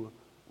to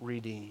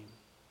redeem.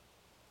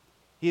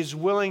 He is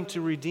willing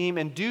to redeem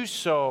and do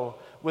so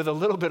with a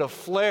little bit of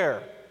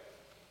flair.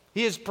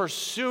 He is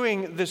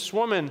pursuing this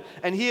woman,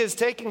 and he is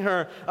taking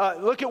her.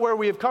 Look at where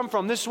we have come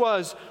from. This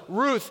was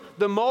Ruth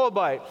the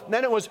Moabite.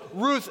 Then it was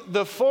Ruth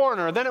the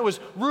foreigner. Then it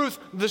was Ruth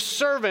the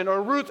servant, or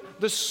Ruth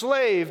the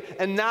slave.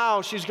 And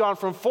now she's gone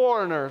from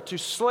foreigner to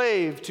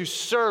slave to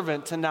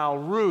servant to now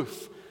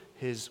Ruth,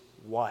 his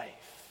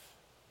wife.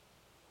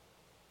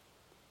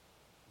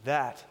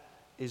 That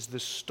is the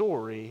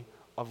story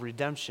of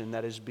redemption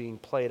that is being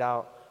played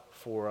out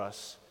for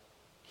us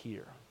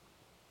here.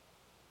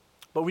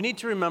 But we need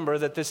to remember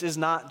that this is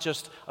not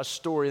just a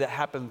story that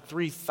happened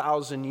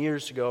 3,000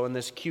 years ago in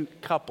this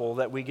cute couple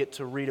that we get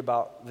to read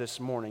about this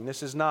morning.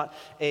 This is not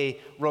a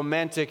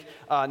romantic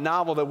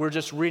novel that we're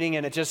just reading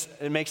and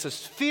it makes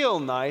us feel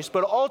nice,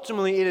 but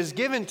ultimately it is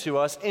given to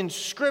us in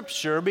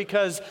Scripture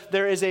because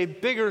there is a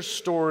bigger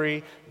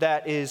story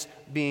that is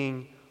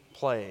being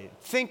played.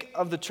 Think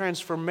of the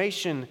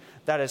transformation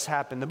that has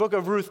happened. The book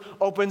of Ruth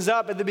opens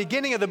up at the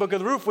beginning of the book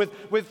of Ruth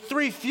with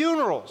 3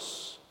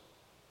 funerals.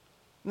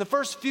 In the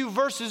first few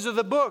verses of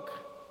the book,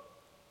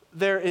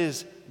 there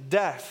is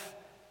death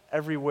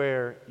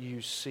everywhere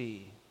you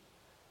see.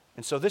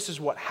 And so this is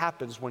what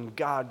happens when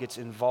God gets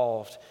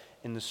involved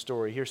in the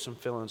story. Here's some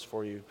fill-ins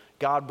for you.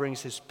 God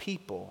brings his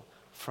people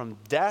from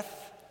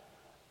death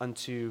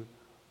unto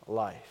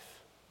life.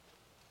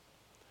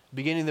 The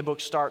beginning of the book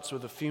starts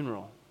with a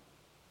funeral.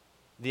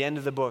 The end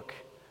of the book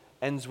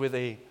ends with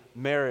a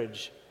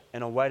marriage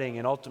and a wedding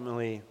and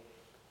ultimately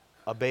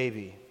a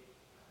baby.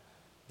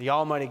 The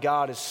Almighty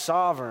God is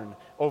sovereign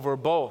over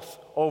both,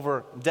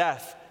 over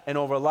death and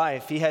over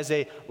life. He has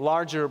a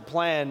larger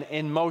plan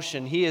in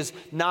motion. He is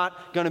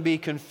not going to be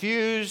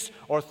confused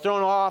or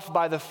thrown off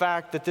by the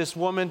fact that this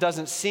woman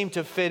doesn't seem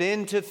to fit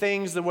into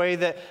things the way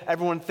that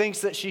everyone thinks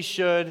that she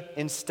should.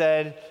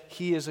 Instead,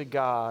 He is a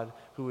God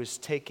who is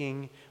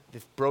taking the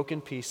broken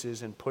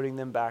pieces and putting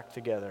them back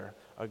together,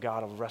 a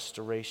God of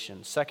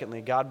restoration.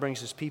 Secondly, God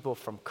brings His people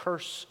from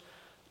curse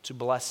to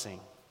blessing.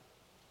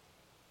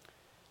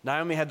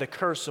 Naomi had the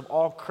curse of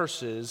all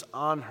curses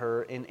on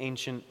her in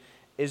ancient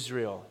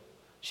Israel.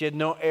 She had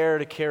no heir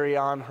to carry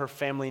on her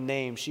family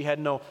name. She had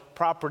no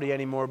property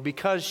anymore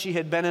because she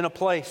had been in a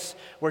place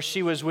where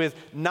she was with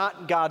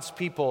not God's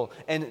people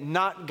and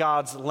not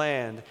God's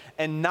land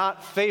and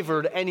not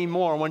favored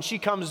anymore. When she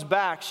comes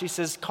back, she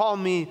says, "Call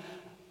me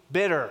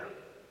bitter."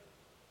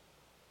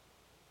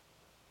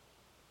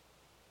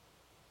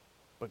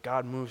 But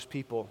God moves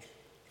people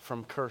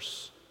from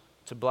curse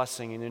to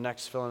blessing. And your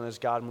next fill-in is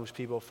God moves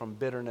people from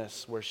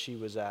bitterness, where she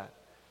was at,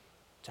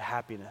 to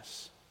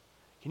happiness.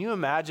 Can you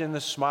imagine the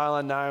smile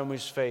on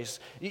Naomi's face?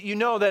 You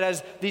know that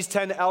as these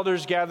 10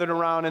 elders gathered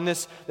around and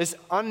this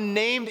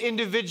unnamed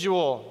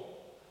individual,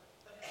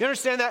 you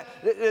understand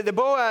that the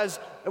Boaz,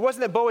 it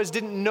wasn't that Boaz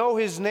didn't know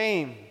his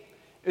name.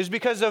 It was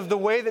because of the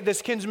way that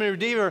this kinsman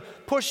redeemer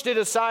pushed it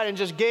aside and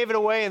just gave it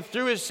away and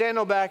threw his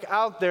sandal back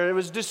out there. It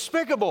was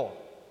despicable.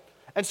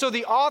 And so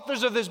the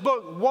authors of this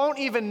book won't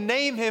even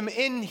name him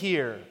in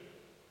here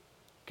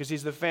because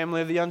he's the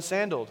family of the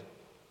unsandaled.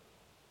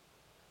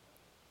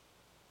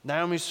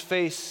 Naomi's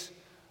face,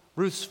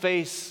 Ruth's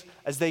face,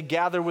 as they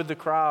gather with the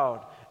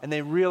crowd and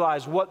they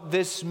realize what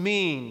this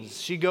means.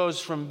 She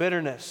goes from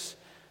bitterness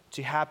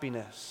to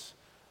happiness.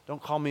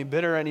 Don't call me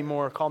bitter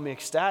anymore. Call me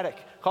ecstatic.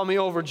 Call me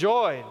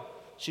overjoyed.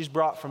 She's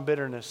brought from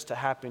bitterness to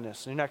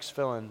happiness. And your next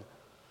fill-in,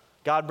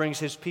 God brings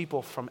His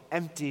people from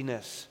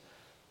emptiness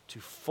to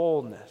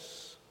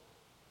fullness.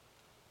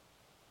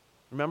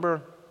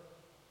 Remember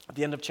at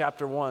the end of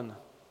chapter 1,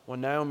 when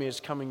Naomi is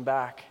coming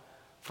back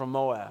from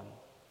Moab,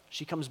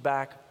 she comes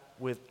back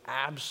with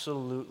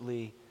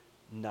absolutely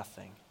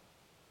nothing.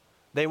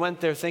 They went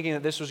there thinking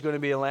that this was going to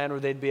be a land where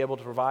they'd be able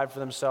to provide for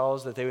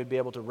themselves, that they would be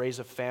able to raise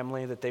a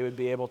family, that they would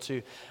be able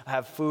to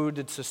have food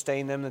to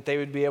sustain them, that they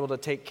would be able to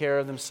take care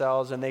of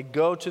themselves. And they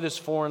go to this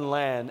foreign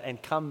land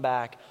and come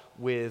back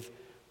with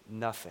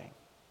nothing.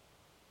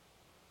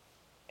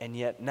 And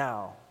yet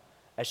now,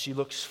 as she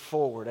looks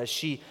forward, as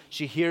she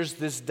hears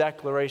this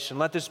declaration,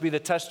 let this be the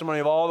testimony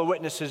of all the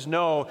witnesses,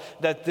 know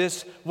that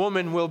this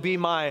woman will be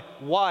my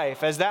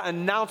wife. As that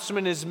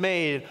announcement is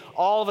made,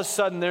 all of a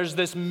sudden there's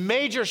this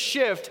major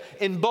shift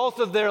in both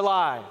of their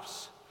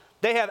lives.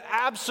 They have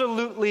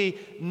absolutely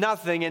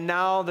nothing, and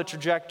now the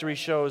trajectory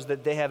shows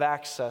that they have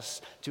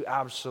access to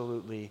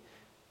absolutely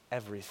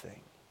everything.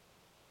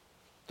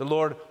 The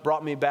Lord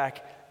brought me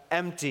back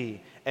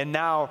empty, and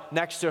now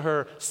next to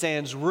her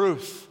stands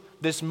Ruth,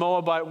 this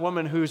Moabite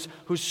woman whose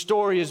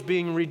story is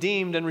being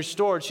redeemed and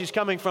restored. She's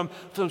coming from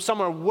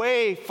somewhere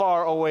way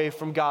far away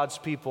from God's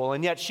people,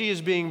 and yet she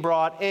is being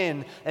brought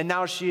in, and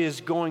now she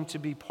is going to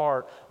be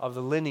part of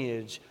the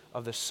lineage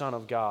of the Son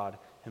of God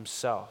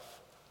Himself.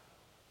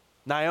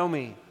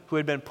 Naomi, who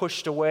had been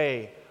pushed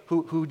away,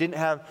 who didn't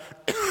have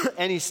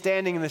any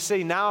standing in the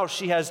city, now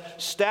she has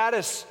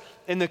status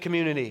in the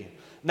community.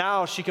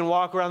 Now she can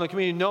walk around the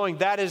community knowing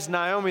that is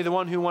Naomi, the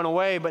one who went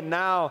away, but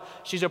now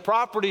she's a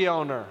property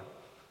owner.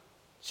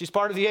 She's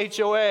part of the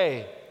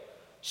HOA.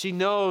 She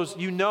knows,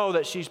 you know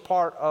that she's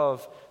part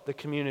of the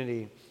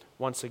community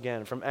once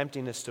again, from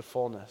emptiness to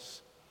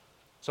fullness.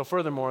 So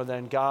furthermore,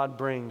 then, God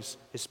brings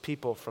His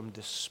people from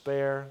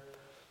despair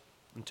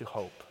into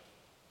hope.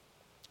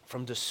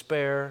 From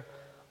despair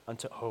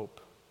unto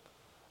hope.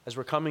 As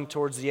we're coming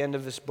towards the end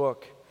of this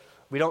book,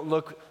 we don't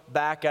look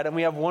back at it. And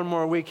we have one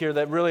more week here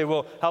that really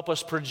will help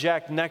us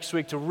project next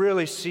week to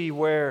really see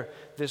where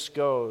this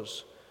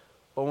goes.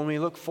 But when we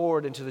look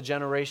forward into the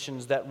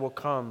generations that will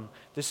come,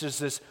 this is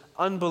this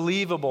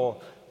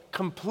unbelievable,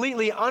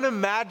 completely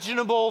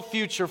unimaginable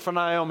future for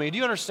Naomi. Do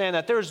you understand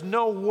that? There is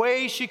no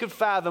way she could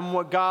fathom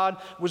what God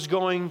was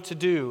going to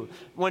do.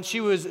 When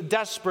she was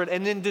desperate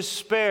and in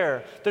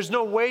despair, there's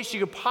no way she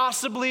could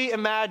possibly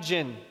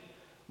imagine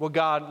what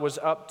God was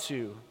up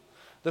to.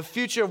 The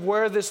future of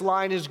where this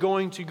line is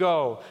going to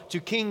go, to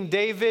King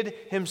David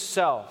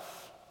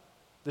himself.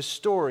 The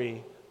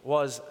story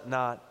was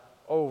not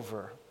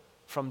over.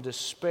 From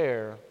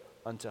despair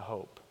unto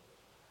hope.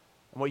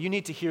 And what you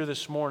need to hear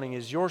this morning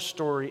is your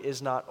story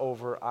is not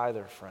over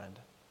either, friend.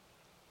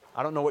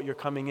 I don't know what you're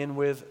coming in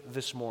with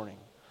this morning.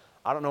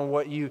 I don't know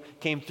what you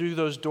came through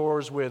those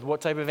doors with, what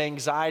type of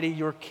anxiety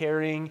you're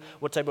carrying,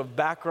 what type of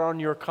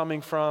background you're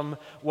coming from,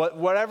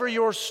 whatever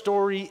your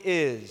story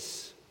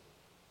is.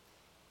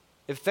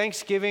 If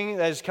Thanksgiving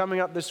that is coming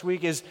up this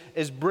week is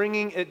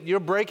bringing it, you're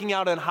breaking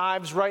out in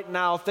hives right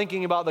now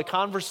thinking about the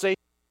conversation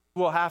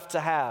we'll have to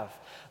have.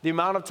 The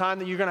amount of time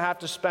that you're going to have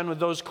to spend with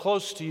those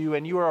close to you,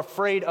 and you are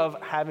afraid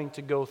of having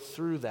to go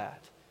through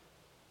that.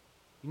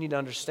 You need to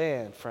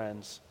understand,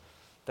 friends,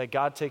 that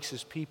God takes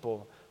His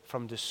people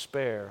from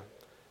despair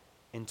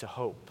into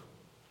hope.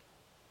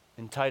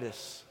 In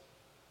Titus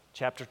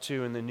chapter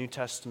 2 in the New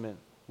Testament,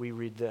 we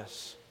read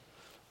this: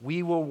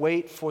 "We will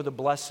wait for the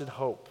blessed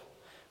hope,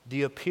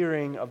 the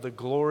appearing of the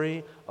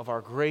glory of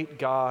our great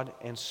God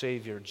and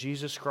Savior,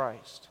 Jesus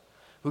Christ,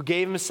 who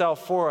gave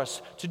himself for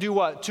us to do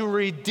what? To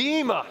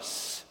redeem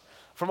us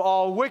from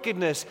all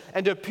wickedness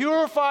and to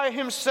purify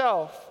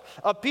himself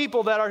a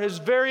people that are his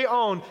very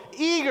own,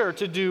 eager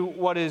to do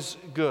what is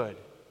good."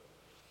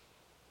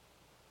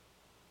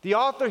 The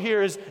author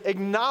here is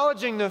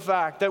acknowledging the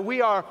fact that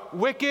we are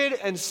wicked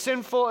and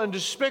sinful and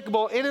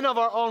despicable in and of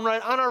our own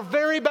right on our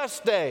very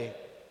best day.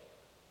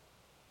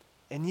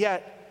 And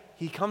yet,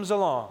 he comes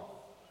along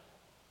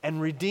and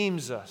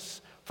redeems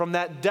us from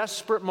that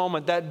desperate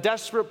moment, that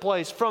desperate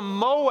place, from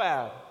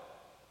Moab.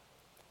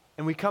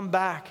 And we come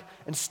back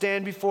and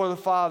stand before the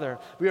Father.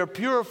 We are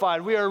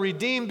purified. We are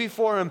redeemed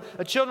before him,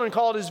 a children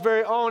called his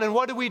very own. And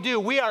what do?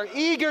 We are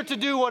eager to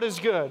do what is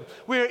good.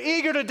 We are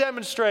eager to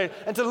demonstrate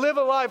and to live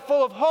a life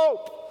full of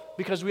hope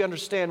because we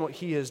understand what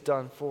he has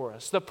done for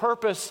us. The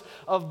purpose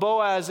of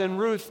Boaz and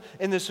Ruth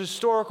in this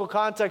historical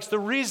context, the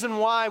reason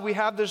why we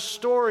have this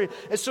story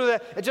is so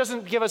that it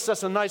doesn't give us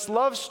just a nice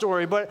love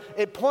story, but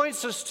it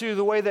points us to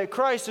the way that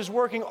Christ is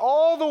working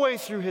all the way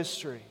through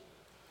history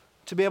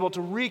to be able to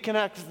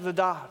reconnect the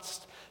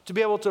dots, to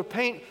be able to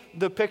paint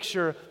the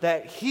picture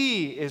that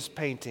he is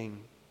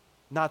painting,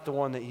 not the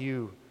one that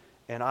you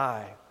and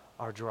I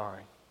are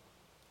drawing.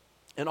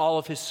 In all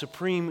of his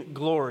supreme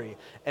glory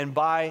and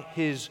by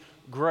his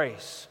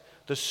grace,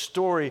 the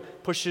story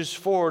pushes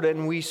forward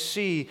and we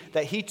see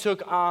that he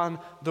took on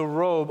the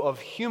robe of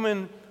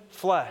human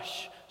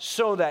flesh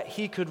so that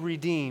he could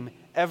redeem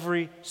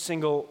every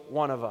single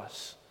one of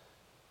us,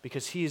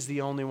 because he is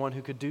the only one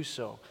who could do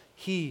so.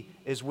 He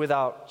is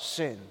without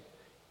sin.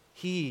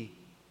 He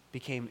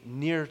became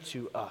near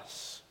to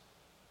us.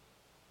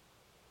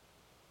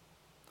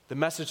 The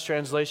Message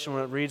translation,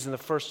 when it reads in the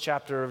first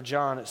chapter of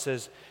John, it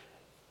says,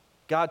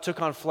 God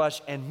took on flesh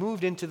and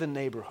moved into the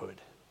neighborhood.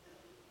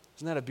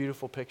 Isn't that a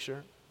beautiful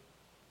picture?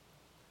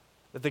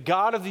 That the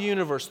God of the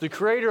universe, the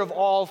creator of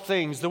all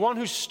things, the one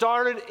who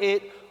started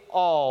it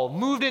all,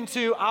 moved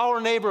into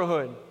our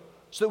neighborhood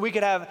so that we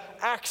could have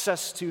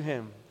access to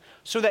him,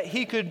 so that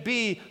he could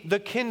be the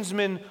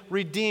kinsman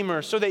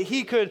redeemer, so that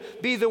he could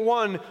be the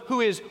one who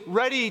is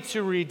ready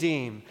to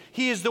redeem.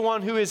 He is the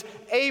one who is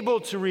able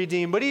to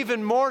redeem, but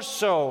even more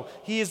so,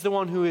 he is the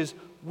one who is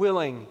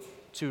willing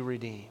to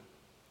redeem.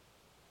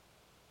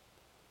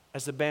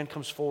 As the band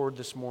comes forward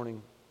this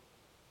morning,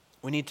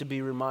 we need to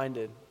be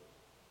reminded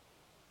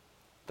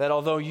that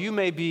although you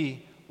may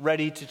be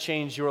ready to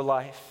change your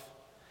life,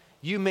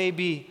 you may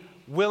be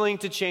willing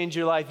to change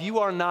your life, you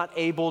are not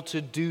able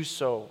to do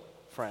so,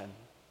 friend.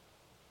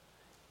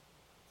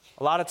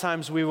 A lot of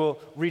times we will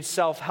read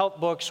self-help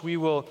books, we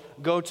will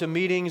go to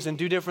meetings and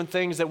do different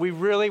things that we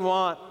really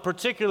want,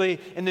 particularly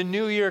in the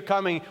new year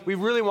coming, we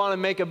really want to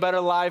make a better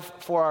life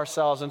for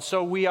ourselves. And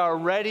so we are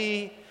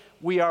ready,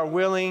 we are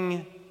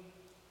willing,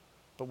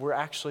 but we're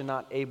actually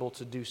not able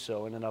to do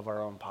so in and of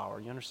our own power.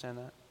 You understand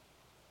that?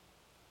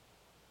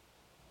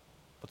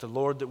 But the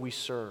Lord that we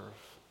serve,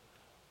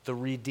 the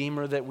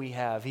Redeemer that we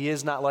have, he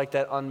is not like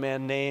that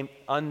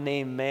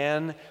unnamed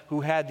man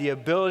who had the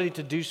ability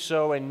to do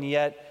so and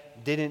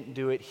yet didn't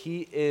do it.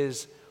 He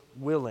is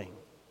willing.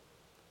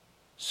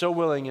 So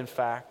willing, in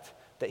fact,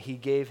 that he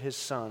gave his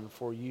son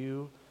for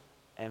you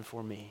and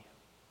for me.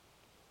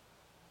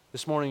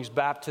 This morning's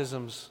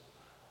baptisms,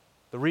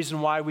 the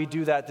reason why we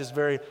do that, this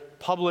very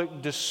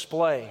public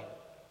display,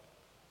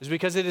 is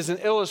because it is an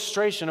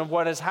illustration of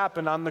what has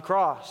happened on the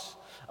cross,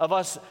 of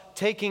us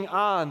taking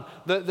on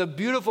the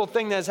beautiful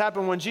thing that has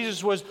happened when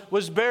Jesus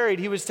was buried.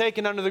 He was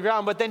taken under the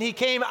ground, but then he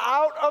came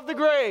out of the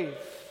grave,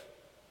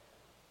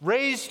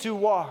 raised to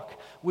walk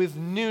with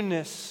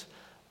newness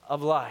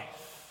of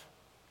life.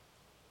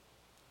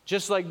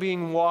 Just like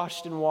being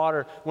washed in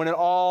water, when it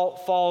all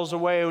falls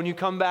away, when you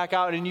come back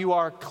out and you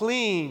are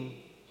clean,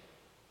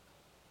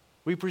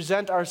 we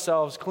present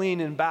ourselves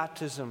clean in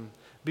baptism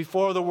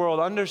before the world,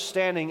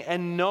 understanding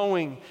and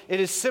knowing. It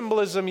is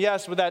symbolism,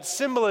 yes, but that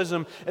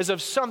symbolism is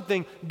of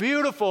something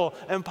beautiful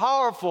and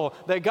powerful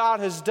that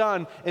God has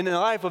done in the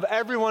life of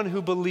everyone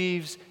who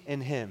believes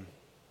in him.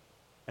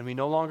 And we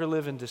no longer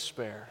live in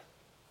despair,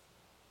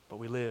 but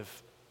we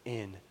live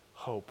in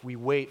hope. We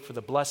wait for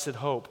the blessed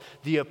hope,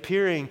 the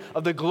appearing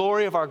of the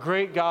glory of our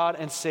great God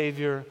and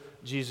Savior,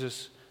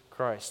 Jesus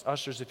Christ.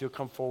 Ushers, if you'll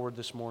come forward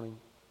this morning.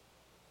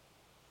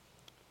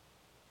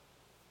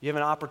 You have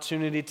an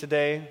opportunity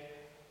today.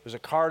 There's a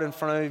card in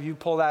front of you.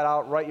 Pull that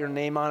out, write your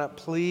name on it,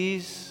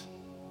 please,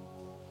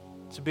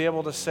 to be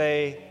able to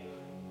say,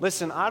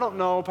 listen, I don't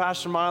know,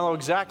 Pastor Milo,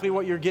 exactly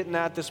what you're getting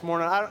at this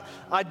morning.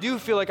 I do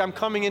feel like I'm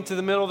coming into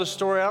the middle of the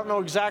story. I don't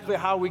know exactly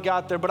how we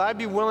got there, but I'd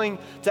be willing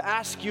to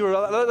ask you, or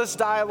let's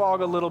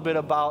dialogue a little bit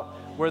about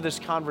where this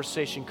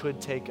conversation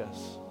could take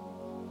us.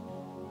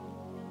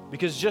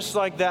 Because just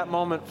like that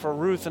moment for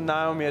Ruth and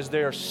Naomi as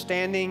they are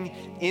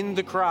standing in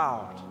the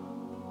crowd,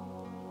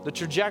 the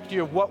trajectory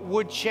of what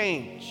would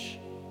change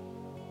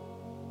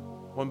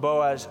when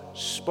Boaz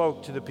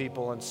spoke to the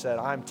people and said,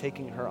 I'm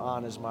taking her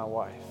on as my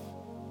wife.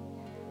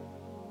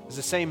 It's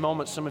the same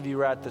moment some of you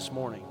are at this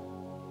morning.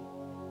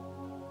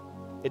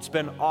 It's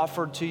been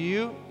offered to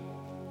you.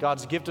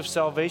 God's gift of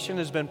salvation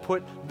has been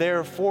put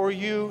there for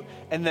you,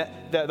 and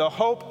the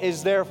hope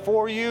is there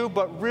for you,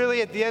 but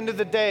really at the end of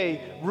the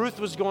day, Ruth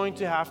was going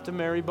to have to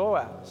marry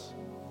Boaz.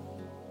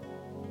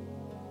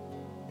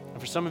 And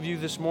for some of you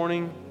this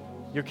morning,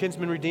 your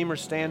kinsman redeemer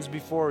stands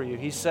before you.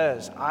 He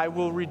says, I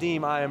will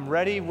redeem. I am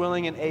ready,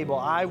 willing, and able.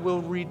 I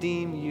will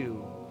redeem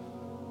you.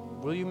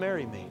 Will you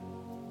marry me?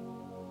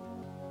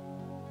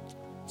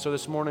 So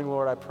this morning,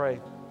 Lord, I pray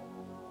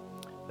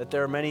that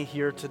there are many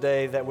here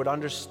today that would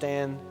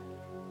understand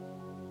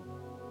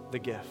the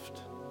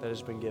gift that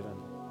has been given.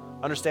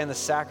 Understand the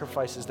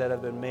sacrifices that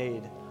have been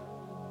made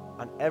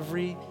on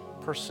every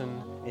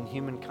person in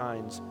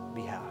humankind's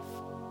behalf.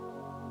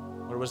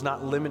 Lord, it was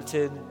not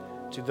limited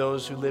to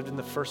those who lived in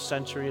the first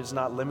century. It's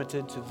not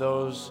limited to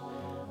those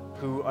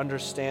who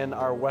understand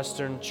our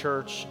Western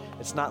church.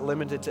 It's not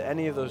limited to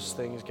any of those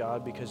things,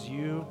 God, because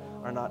you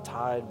are not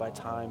tied by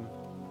time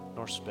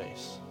nor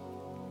space.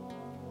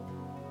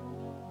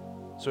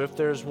 So if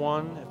there's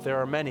one, if there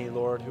are many,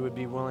 Lord, who would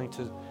be willing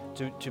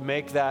to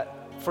make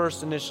that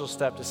first initial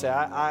step to say,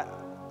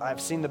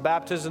 I've seen the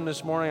baptism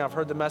this morning, I've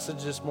heard the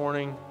message this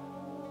morning,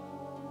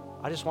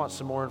 I just want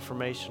some more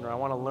information, or I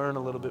want to learn a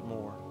little bit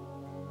more.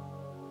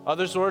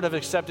 Others, Lord, have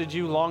accepted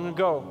you long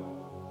ago,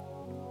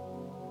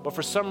 but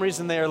for some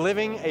reason they are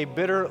living a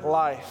bitter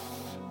life,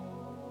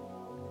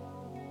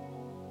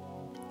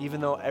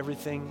 even though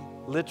everything,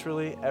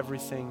 literally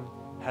everything,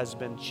 has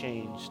been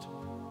changed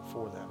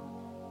for them.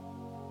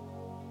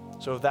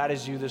 So if that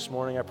is you this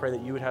morning, I pray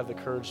that you would have the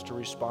courage to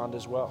respond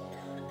as well,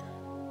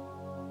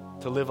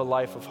 to live a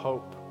life of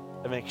hope,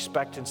 of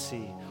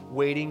expectancy,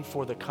 waiting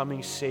for the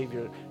coming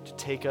Savior to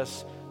take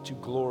us to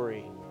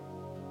glory,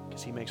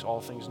 because he makes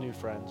all things new,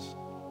 friends.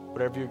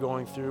 Whatever you're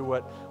going through,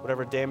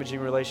 whatever damaging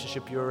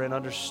relationship you're in,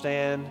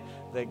 understand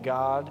that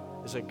God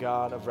is a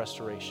God of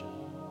restoration.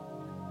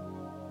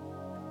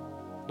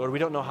 Lord, we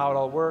don't know how it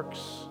all works.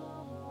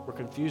 We're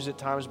confused at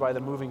times by the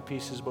moving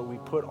pieces, but we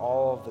put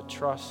all of the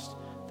trust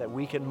that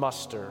we can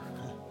muster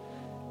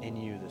in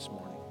you this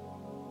morning.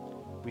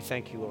 We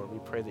thank you, Lord. We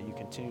pray that you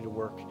continue to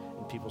work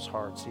in people's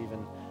hearts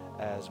even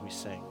as we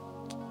sing.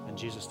 In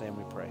Jesus' name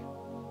we pray.